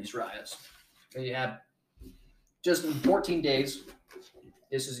during these riots. And you had just in 14 days.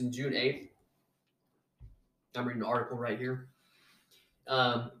 This is in June 8th. I'm reading an article right here.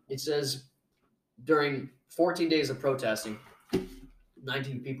 It says during 14 days of protesting,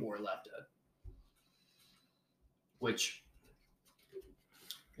 19 people were left dead. Which,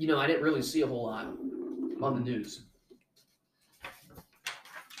 I didn't really see a whole lot on the news.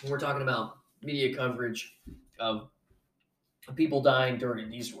 We're talking about media coverage of people dying during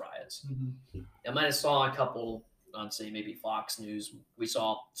these riots. Mm-hmm. I might have saw a couple on say maybe Fox News, we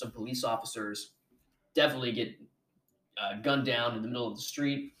saw some police officers definitely get gunned down in the middle of the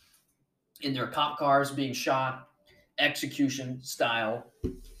street in their cop cars, being shot, execution style.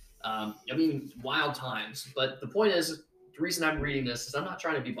 I mean, wild times. But the point is, the reason I'm reading this is I'm not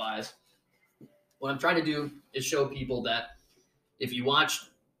trying to be biased. What I'm trying to do is show people that if you watch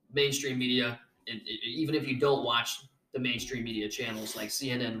mainstream media, and even if you don't watch the mainstream media channels like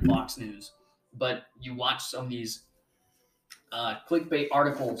CNN and Fox News, but you watch some of these clickbait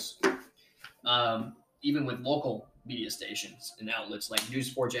articles, even with local media stations and outlets like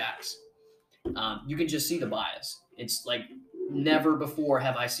News4Jax, you can just see the bias. It's like never before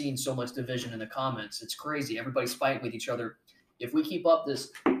have I seen so much division in the comments. It's crazy. Everybody's fighting with each other. If we keep up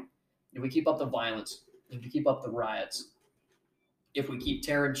this, if we keep up the violence, if we keep up the riots, if we keep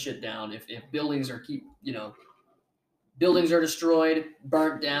tearing shit down, if buildings are buildings are destroyed,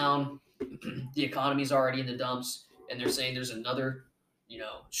 burnt down, the economy's already in the dumps, and they're saying there's another,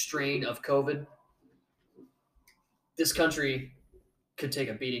 strain of COVID, this country could take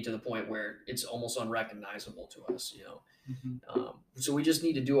a beating to the point where it's almost unrecognizable to us, So we just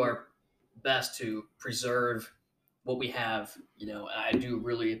need to do our best to preserve what we have. I do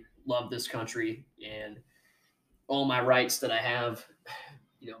really love this country and all my rights that I have.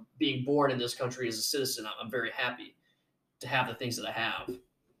 Being born in this country as a citizen, I'm very happy to have the things that I have.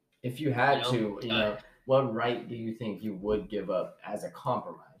 If you had to, what right do you think you would give up as a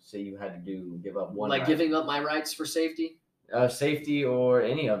compromise? Say you had to give up one. Like right. Giving up my rights for safety. Safety or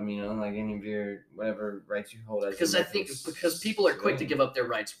any of them, like any of your whatever rights you hold as. Because I think people are quick to give up their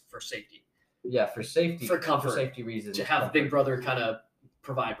rights for safety. Yeah, for safety, for comfort, for safety reasons, to have Big Brother kind of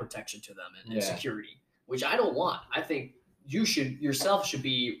provide protection to them and security, which I don't want. I think you yourself should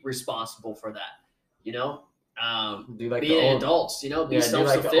be responsible for that. Do like being adults, be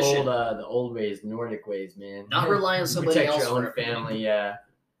self-sufficient. Like the old ways, Nordic ways, man. Not rely on somebody else your own family. Yeah,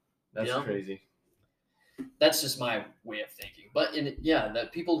 that's crazy. That's just my way of thinking. But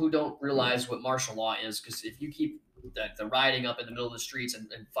that people who don't realize what martial law is, because if you keep the rioting up in the middle of the streets and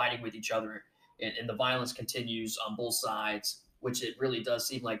fighting with each other, and the violence continues on both sides, which it really does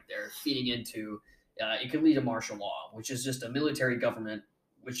seem like they're feeding into, it could lead to martial law, which is just a military government,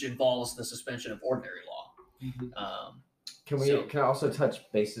 which involves the suspension of ordinary law. Mm-hmm. Can I also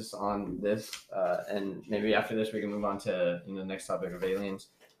touch basis on this, and maybe after this we can move on to the next topic of aliens,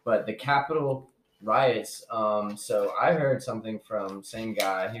 but the Capitol riots. So I heard something from same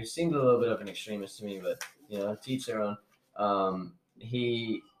guy. He seemed a little bit of an extremist to me, but to each their own.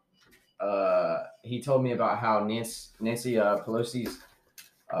 He told me about how Nancy Pelosi's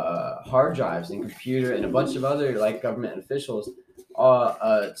hard drives and computer and a bunch of other government officials,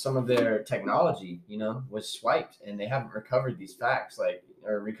 some of their technology, was swiped, and they haven't recovered these facts,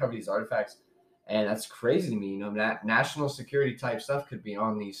 or recovered these artifacts, and that's crazy to me. National security type stuff could be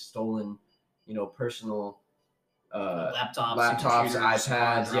on these stolen, personal laptops,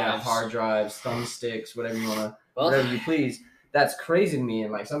 iPads, hard drives, thumbsticks, whatever you want to, whatever you please. That's crazy to me.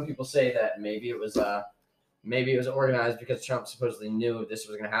 And some people say that maybe it was organized because Trump supposedly knew this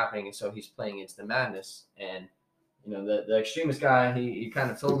was going to happen, and so he's playing into the madness. And the extremist guy, he kind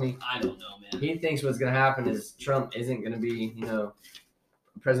of told me, I don't know, man. He thinks what's going to happen is Trump isn't going to be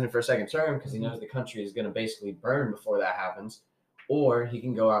president for a second term because he knows the country is going to basically burn before that happens, or he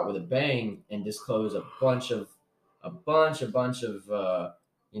can go out with a bang and disclose a bunch of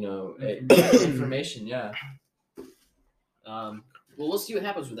information. Yeah. Well, we'll see what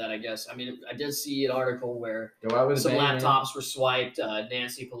happens with that, I guess. I mean, I did see an article where some laptops were swiped.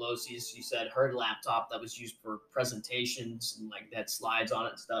 Nancy Pelosi's, she said her laptop that was used for presentations and had slides on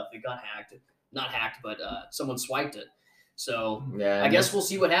it and stuff, it got hacked. Not hacked, but someone swiped it. So I guess we'll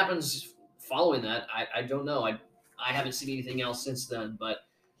see what happens following that. I don't know. I haven't seen anything else since then. But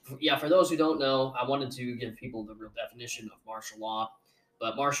yeah, for those who don't know, I wanted to give people the real definition of martial law.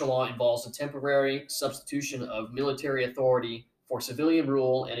 But martial law involves a temporary substitution of military authority for civilian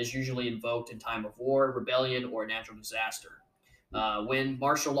rule and is usually invoked in time of war, rebellion, or natural disaster. When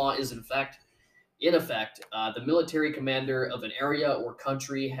martial law is in effect, the military commander of an area or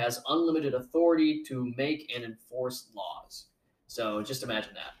country has unlimited authority to make and enforce laws. So just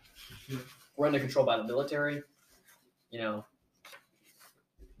imagine that. We're under control by the military.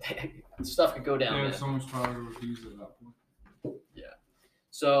 Stuff could go down. Yeah, so much power to refuse at that point. Yeah.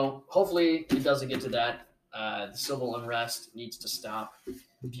 So hopefully it doesn't get to that. The civil unrest needs to stop.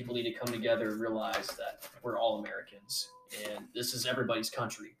 People need to come together and realize that we're all Americans and this is everybody's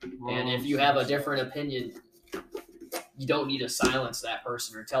country. And if you have a different opinion, you don't need to silence that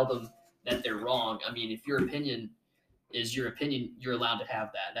person or tell them that they're wrong. I mean, if your opinion is your opinion, you're allowed to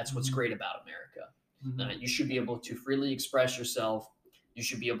have that. That's what's great about America. You should be able to freely express yourself. You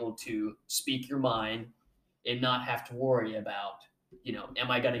should be able to speak your mind and not have to worry about,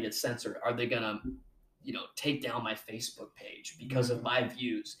 am I going to get censored? Are they going to, take down my Facebook page because of my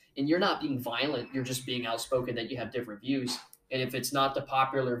views? And you're not being violent. You're just being outspoken that you have different views. And if it's not the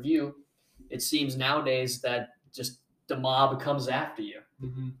popular view, it seems nowadays that just the mob comes after you.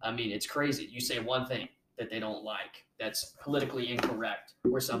 I mean, it's crazy. You say one thing that they don't like that's politically incorrect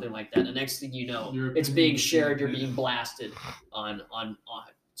or something like that. The next thing you know, it's being shared. You're being blasted on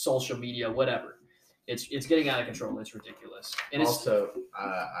social media, whatever. It's getting out of control. It's ridiculous. And also,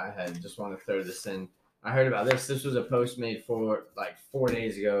 I had just want to throw this in. I heard about this. This was a post made for like 4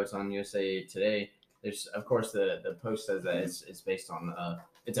 days ago. It's on USA Today. There's, of course, the post says that it's based on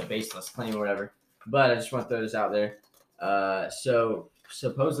it's a baseless claim or whatever. But I just want to throw this out there. So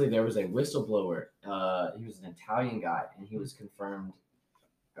supposedly there was a whistleblower. He was an Italian guy, and he was confirmed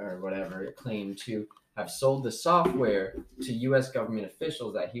or whatever, claimed to have sold the software to U.S. government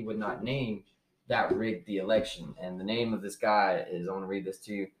officials that he would not name that rigged the election. And the name of this guy is, I want to read this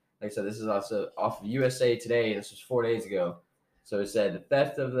to you. Like I said, this is also off of USA Today. This was 4 days ago. So it said, the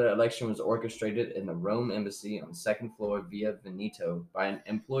theft of the election was orchestrated in the Rome embassy on the second floor Via Veneto by an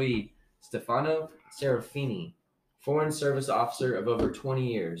employee, Stefano Serafini, Foreign Service officer of over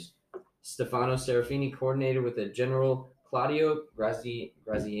 20 years. Stefano Serafini coordinated with the General Claudio Graziano.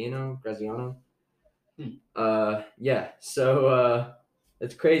 So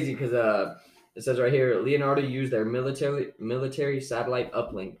it's crazy because it says right here, Leonardo used their military satellite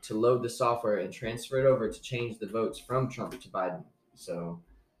uplink to load the software and transfer it over to change the votes from Trump to Biden. So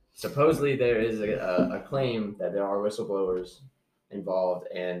supposedly there is a claim that there are whistleblowers involved,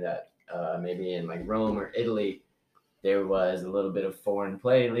 and that maybe in like Rome or Italy there was a little bit of foreign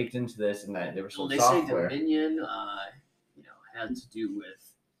play leaked into this, and that there was some software. Say Dominion, had to do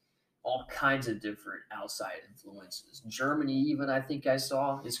with all kinds of different outside influences. Germany, even, I think I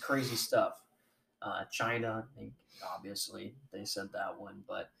saw, is crazy stuff. China, I think, obviously, they said that one.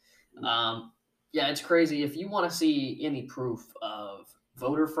 But, yeah, it's crazy. If you want to see any proof of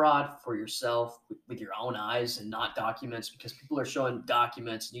voter fraud for yourself with your own eyes and not documents, because people are showing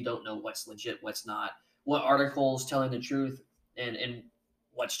documents and you don't know what's legit, what's not, what articles telling the truth, and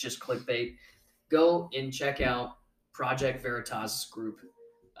what's just clickbait, go and check out Project Veritas group.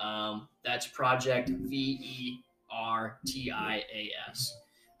 That's Project Vertias.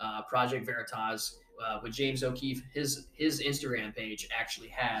 Project Veritas with James O'Keefe. His Instagram page actually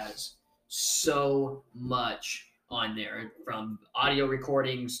has so much on there, from audio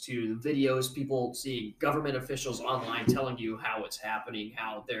recordings to videos, people seeing government officials online telling you how it's happening,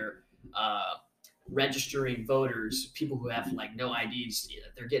 how they're registering voters, people who have like no IDs,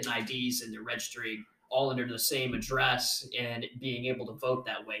 they're getting IDs and they're registering all under the same address and being able to vote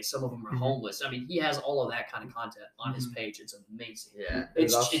that way. Some of them are homeless. I mean, he has all of that kind of content on his page. It's amazing. Yeah.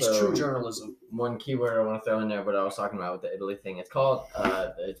 It's true journalism. One keyword I want to throw in there, what I was talking about with the Italy thing. It's called,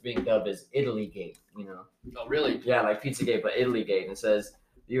 it's being dubbed as Italy-gate, Oh, really? Yeah, like Pizzagate, but Italy-gate. And it says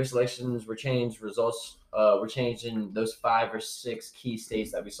the U.S. elections were changed. Results were changed in those 5 or 6 key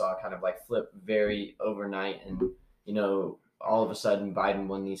states that we saw kind of like flip very overnight. And, all of a sudden Biden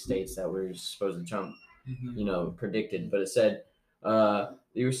won these states that were supposed to Trump, predicted. But it said the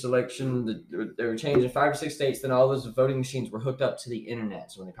U.S. election, they were changed in 5 or 6 states. Then all those voting machines were hooked up to the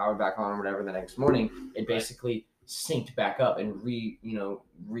internet. So when they powered back on or whatever the next morning, it basically synced back up and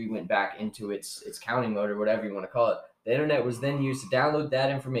went back into its counting mode or whatever you want to call it. The internet was then used to download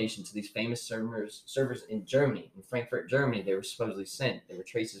that information to these famous servers in Germany, in Frankfurt, Germany. They were supposedly sent. There were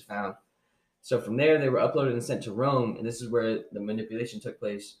traces found. So from there, they were uploaded and sent to Rome, and this is where the manipulation took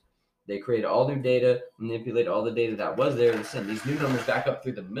place. They created all new data, manipulated all the data that was there, and sent these new numbers back up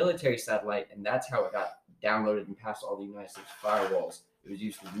through the military satellite, and that's how it got downloaded and passed all the United States firewalls. It was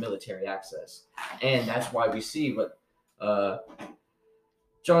used for military access. And that's why we see what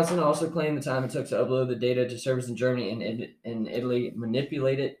Johnson also claimed the time it took to upload the data to servers in Germany and in Italy,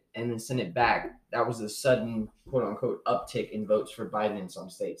 manipulate it, and then send it back. That was a sudden, quote-unquote, uptick in votes for Biden in some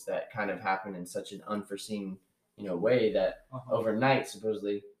states that kind of happened in such an unforeseen, way that overnight,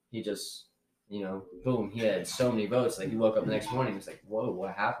 supposedly, he just, boom, he had so many votes. Like, he woke up the next morning, it's like, whoa,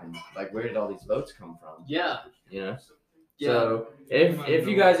 what happened? Like, where did all these votes come from? Yeah. Yeah. So if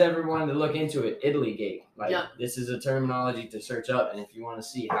you guys ever wanted to look into it, Italy-gate, this is a terminology to search up, and if you want to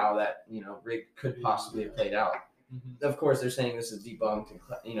see how that rig could possibly have played out, of course they're saying this is debunked,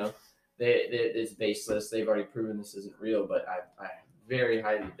 and it's baseless. They've already proven this isn't real, but I very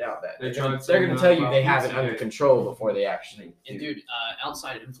highly doubt that. They're going to tell you they have it under control before they actually do. And dude,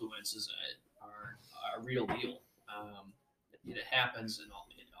 outside influences are a real deal. It happens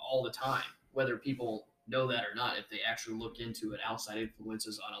all the time. whether people know that or not, if they actually look into it, outside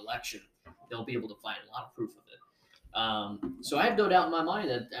influences on election, they'll be able to find a lot of proof of it. So I have no doubt in my mind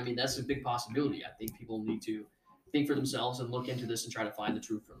that, I mean, that's a big possibility. I think people need to think for themselves and look into this and try to find the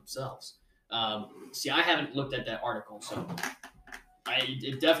truth for themselves. See, I haven't looked at that article, so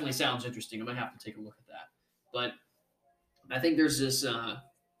it definitely sounds interesting. I'm going to have to take a look at that. But I think there's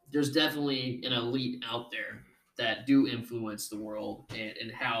there's definitely an elite out there that do influence the world and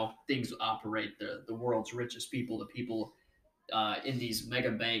how things operate. The world's richest people, the people in these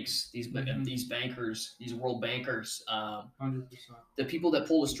mega banks, these bankers, these world bankers, 100%. the people that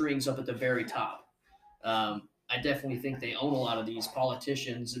pull the strings up at the very top. I definitely think they own a lot of these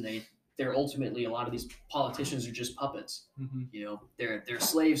politicians, and they're ultimately, a lot of these politicians are just puppets. Mm-hmm. You know, they're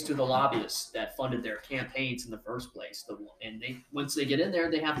slaves to the lobbyists that funded their campaigns in the first place. And once they get in there,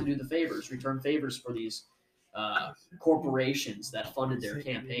 they have to do the favors, return favors for these corporations that funded their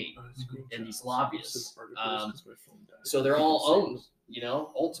campaign and these lobbyists. So they're all owned, you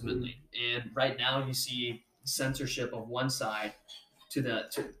know, ultimately. And right now you see censorship of one side to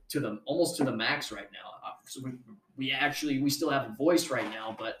the almost to the max right now. So we still have a voice right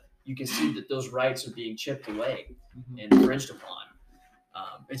now, but you can see that those rights are being chipped away and infringed upon.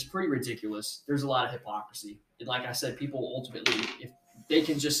 It's pretty ridiculous. There's a lot of hypocrisy. And like I said, people ultimately, if they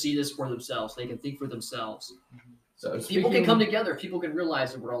can just see this for themselves, they can think for themselves. So people can come together. People can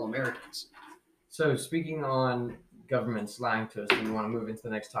realize that we're all Americans. So speaking on governments lying to us, do you want to move into the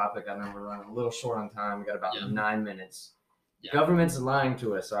next topic? I know we're running a little short on time. We got about 9 minutes. Yeah. Government's lying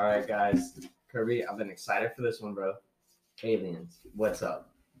to us. All right, guys. Kirby, I've been excited for this one, bro. Aliens, what's up?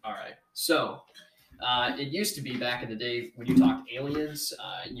 All right. So it used to be back in the day when you talked aliens,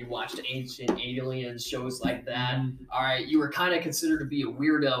 you watched ancient aliens shows like that. All right, you were kind of considered to be a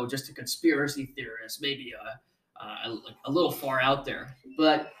weirdo, just a conspiracy theorist, maybe a little far out there.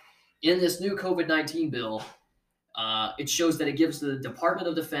 But in this new COVID-19 bill, it shows that it gives the Department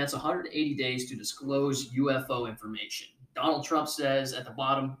of Defense 180 days to disclose UFO information. Donald Trump says at the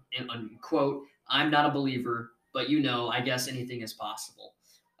bottom, quote, "I'm not a believer, but I guess anything is possible."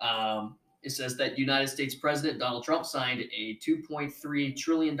 It says that United States President Donald Trump signed a $2.3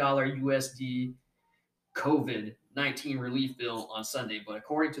 trillion USD COVID-19 relief bill on Sunday. But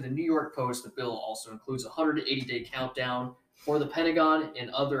according to the New York Post, the bill also includes a 180-day countdown for the Pentagon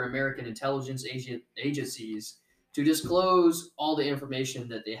and other American intelligence agencies to disclose all the information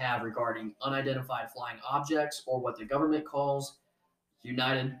that they have regarding unidentified flying objects, or what the government calls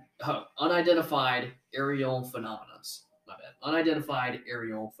unidentified aerial phenomena. My bad. Unidentified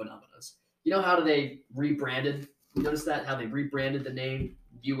aerial phenomena. You know how they rebranded? You notice that? How they rebranded the name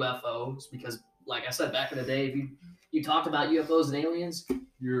UFOs? Because, like I said, back in the day, if you talked about UFOs and aliens,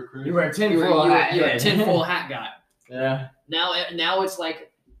 you're crazy. You were a tinfoil hat. You're a tinfoil hat guy. Yeah. Now it's like,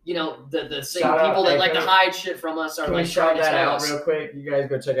 the same people that like to hide shit from us are like trying to tell us. Real quick? You guys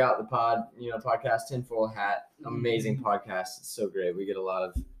go check out the podcast Tinfoil Hat. Amazing podcast. It's so great. We get a lot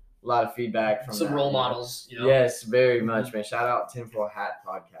of feedback from some role models. Yes, very much, man. Shout out Tinfoil Hat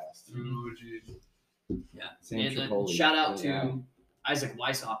podcast. Yeah. And shout out to Isaac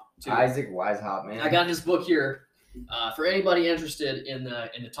Weishaupt too. Isaac Weishaupt, man. I got his book here. For anybody interested in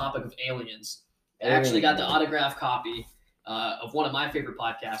the topic of aliens, I actually got the autographed copy of one of my favorite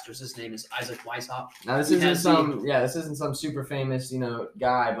podcasters. His name is Isaac Weishaupt. Now this isn't some super famous,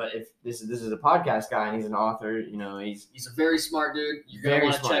 guy, but if this is a podcast guy and he's an author, he's a very smart dude. You're gonna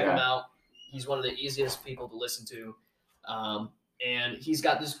want to check him out. He's one of the easiest people to listen to. And he's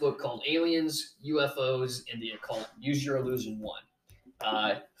got this book called Aliens, UFOs, and the Occult. Use Your Illusion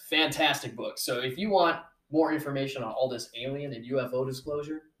 1. Fantastic book. So if you want more information on all this alien and UFO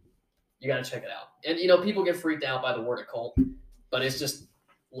disclosure, you got to check it out. And, people get freaked out by the word occult, but it's just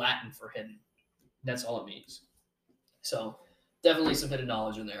Latin for hidden. That's all it means. So definitely some hidden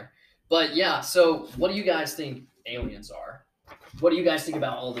knowledge in there. But yeah, so what do you guys think aliens are? What do you guys think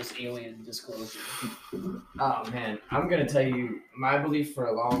about all this alien disclosure? Oh, man. I'm going to tell you my belief for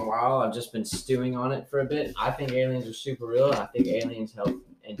a long while. I've just been stewing on it for a bit. I think aliens are super real. I think aliens help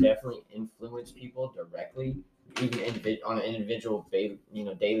and definitely influence people directly, even on an individual,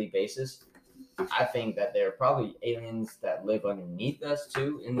 daily basis. I think that there are probably aliens that live underneath us,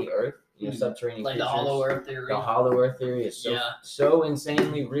 too, in the earth. Subterranean like creatures. The hollow earth theory. The hollow earth theory is so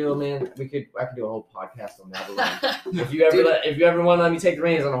insanely real, man. I could do a whole podcast on that alone. if you ever want to let me take the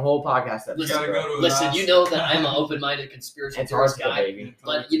reins on a whole podcast, listen, you know that I'm an open-minded conspiracy theorist guy. Baby.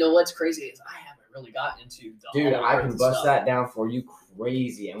 But what's crazy is I haven't really gotten into the Dude, hollow I earth can bust stuff. that down for you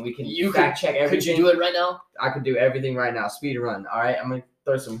crazy, and we can fact check everything. Could you do it right now? I could do everything right now. Speed run. All right, I'm gonna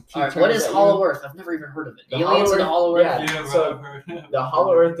throw some key All right, terms what is at you. Hollow Earth? I've never even heard of it. The Aliens Hollow and Earth- Hollow Earth? yeah. bro, So, I've heard that. The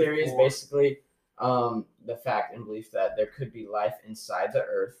Hollow Earth theory is Before. basically the fact and belief that there could be life inside the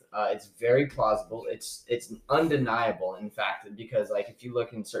Earth. It's very plausible. It's undeniable, in fact, because like if you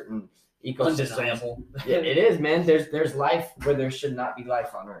look in certain ecosystems, Undeniable. yeah, it is, man. There's life where there should not be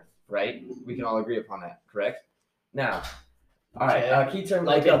life on Earth, right? We can all agree upon that, correct? Now, all right. Key term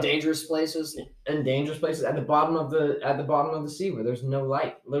Like in dangerous places. in dangerous places at the bottom of the sea where there's no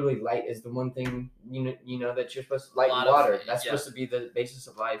light. Literally, light is the one thing you know that you're supposed to light and water. That's supposed to be the basis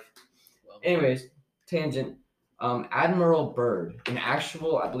of life. Well, anyways, tangent. Admiral Byrd, an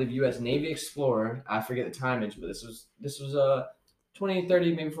actual, I believe, U.S. Navy explorer. I forget the timage, but this was 20,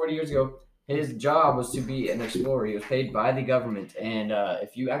 30, maybe 40 years ago. His job was to be an explorer. He was paid by the government, and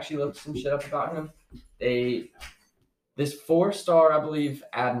if you actually look some shit up about him, this 4-star, I believe,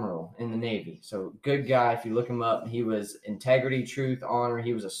 admiral in the Navy. So good guy. If you look him up, he was integrity, truth, honor.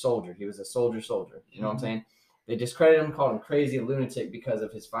 He was a soldier. He was a soldier. You know what I'm saying? They discredited him, called him crazy, a lunatic because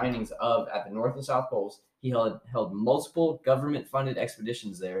of his findings at the North and South Poles. He held multiple government-funded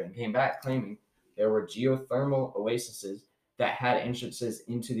expeditions there and came back claiming there were geothermal oases that had entrances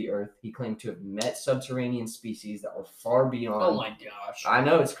into the Earth. He claimed to have met subterranean species that were far beyond. Oh my gosh! I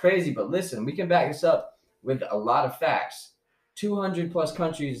know it's crazy, but listen, we can back this up with a lot of facts. 200 plus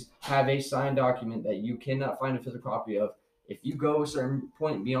countries have a signed document that you cannot find a physical copy of. If you go a certain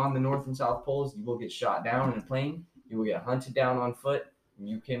point beyond the North and South Poles, you will get shot down in a plane. You will get hunted down on foot.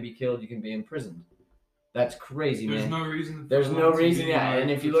 You can be killed. You can be imprisoned. That's crazy, man. There's no reason. Yeah. And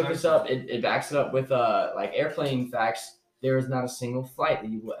if you look this up, it backs it up with like airplane facts. There is not a single flight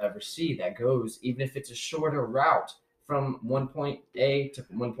that you will ever see that goes, even if it's a shorter route from one point A to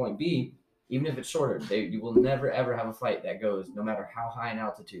one point B. Even if it's shorter, you will never ever have a flight that goes, no matter how high in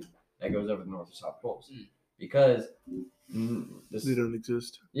altitude, that goes over the North or South Poles, because they don't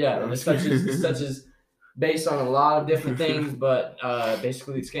exist. Yeah, this touches based on a lot of different things, but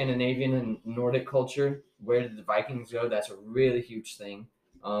basically Scandinavian and Nordic culture. Where did the Vikings go? That's a really huge thing.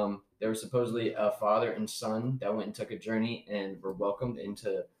 There was supposedly a father and son that went and took a journey and were welcomed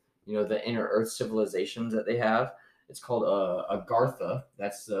into, the inner Earth civilizations that they have. It's called Agartha.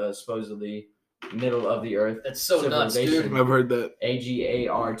 That's supposedly middle of the Earth. That's so nuts, dude. I've heard that.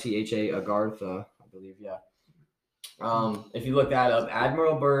 Agartha, Agartha, I believe. Yeah. If you look that up,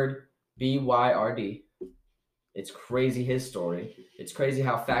 Admiral Byrd, Byrd. It's crazy his story. It's crazy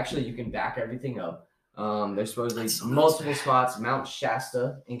how factually you can back everything up. There's supposedly multiple spots: Mount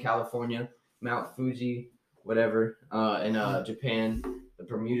Shasta in California, Mount Fuji, whatever, in Japan, the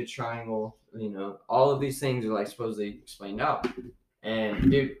Bermuda Triangle. All of these things are like supposedly explained out. And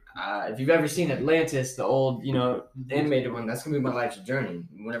dude, if you've ever seen Atlantis, the old, animated one, that's gonna be my life's journey.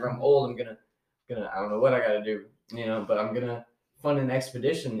 Whenever I'm old, I'm gonna I don't know what I gotta do, but I'm gonna fund an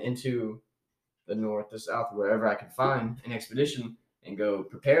expedition into the North, the South, wherever I can find an expedition and go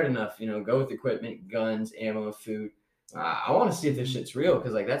prepared enough, go with equipment, guns, ammo, food. I want to see if this shit's real,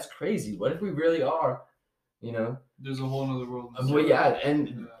 because like that's crazy. What if we really are? There's a whole other world. Well, yeah,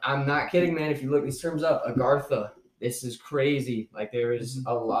 and I'm not kidding, man. If you look these terms up, Agartha, this is crazy. Like there is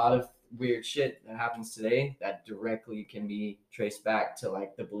a lot of weird shit that happens today that directly can be traced back to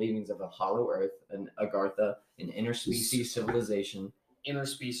like the believings of a hollow Earth, an Agartha, an interspecies civilization.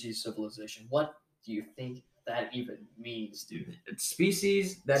 Interspecies civilization. What do you think that even means, dude? It's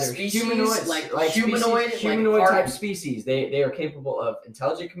species that are humanoid, like humanoid type species. They are capable of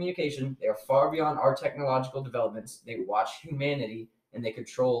intelligent communication. They are far beyond our technological developments. They watch humanity and they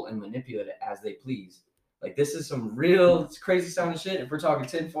control and manipulate it as they please. Like this is some real crazy sounding shit. If we're talking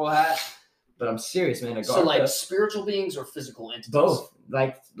tinfoil hat, but I'm serious, man. Agartha, so like spiritual beings or physical entities? Both.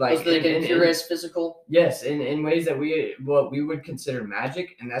 Like they can appear as physical. Yes, in ways that we would consider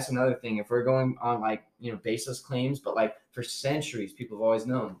magic, and that's another thing. If we're going on like baseless claims, but like for centuries, people have always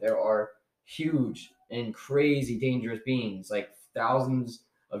known there are huge and crazy dangerous beings, like thousands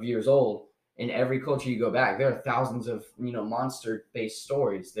of years old. In every culture you go back, there are thousands of monster-based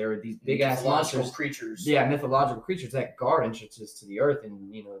stories. There are these big-ass monsters, creatures. Yeah, mythological creatures that guard entrances to the earth,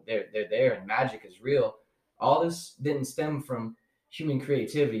 and they're there, and magic is real. All this didn't stem from human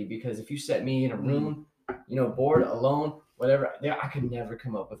creativity, because if you set me in a room, bored, alone, whatever, I could never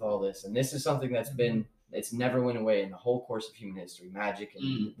come up with all this. And this is something it's never went away in the whole course of human history, magic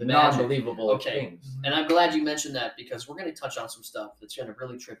and the non-believable things. And I'm glad you mentioned that, because we're going to touch on some stuff that's going to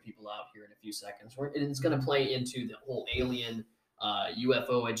really trip people out here in a few seconds. It's going to play into the whole alien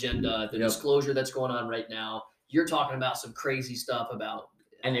UFO agenda, the disclosure that's going on right now. You're talking about some crazy stuff about...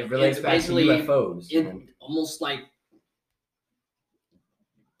 And it relates back to UFOs. Almost like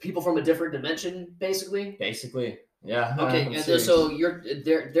people from a different dimension, basically. Basically. Yeah. Okay, I'm and serious. so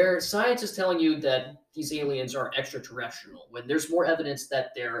their science is telling you that these aliens are extraterrestrial when there's more evidence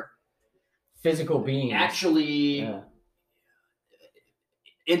that they're physical beings. Actually,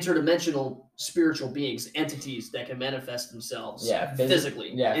 interdimensional spiritual beings, entities that can manifest themselves physically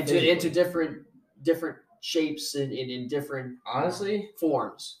into different shapes and in different honestly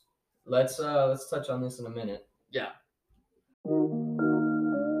forms. Let's touch on this in a minute. Yeah.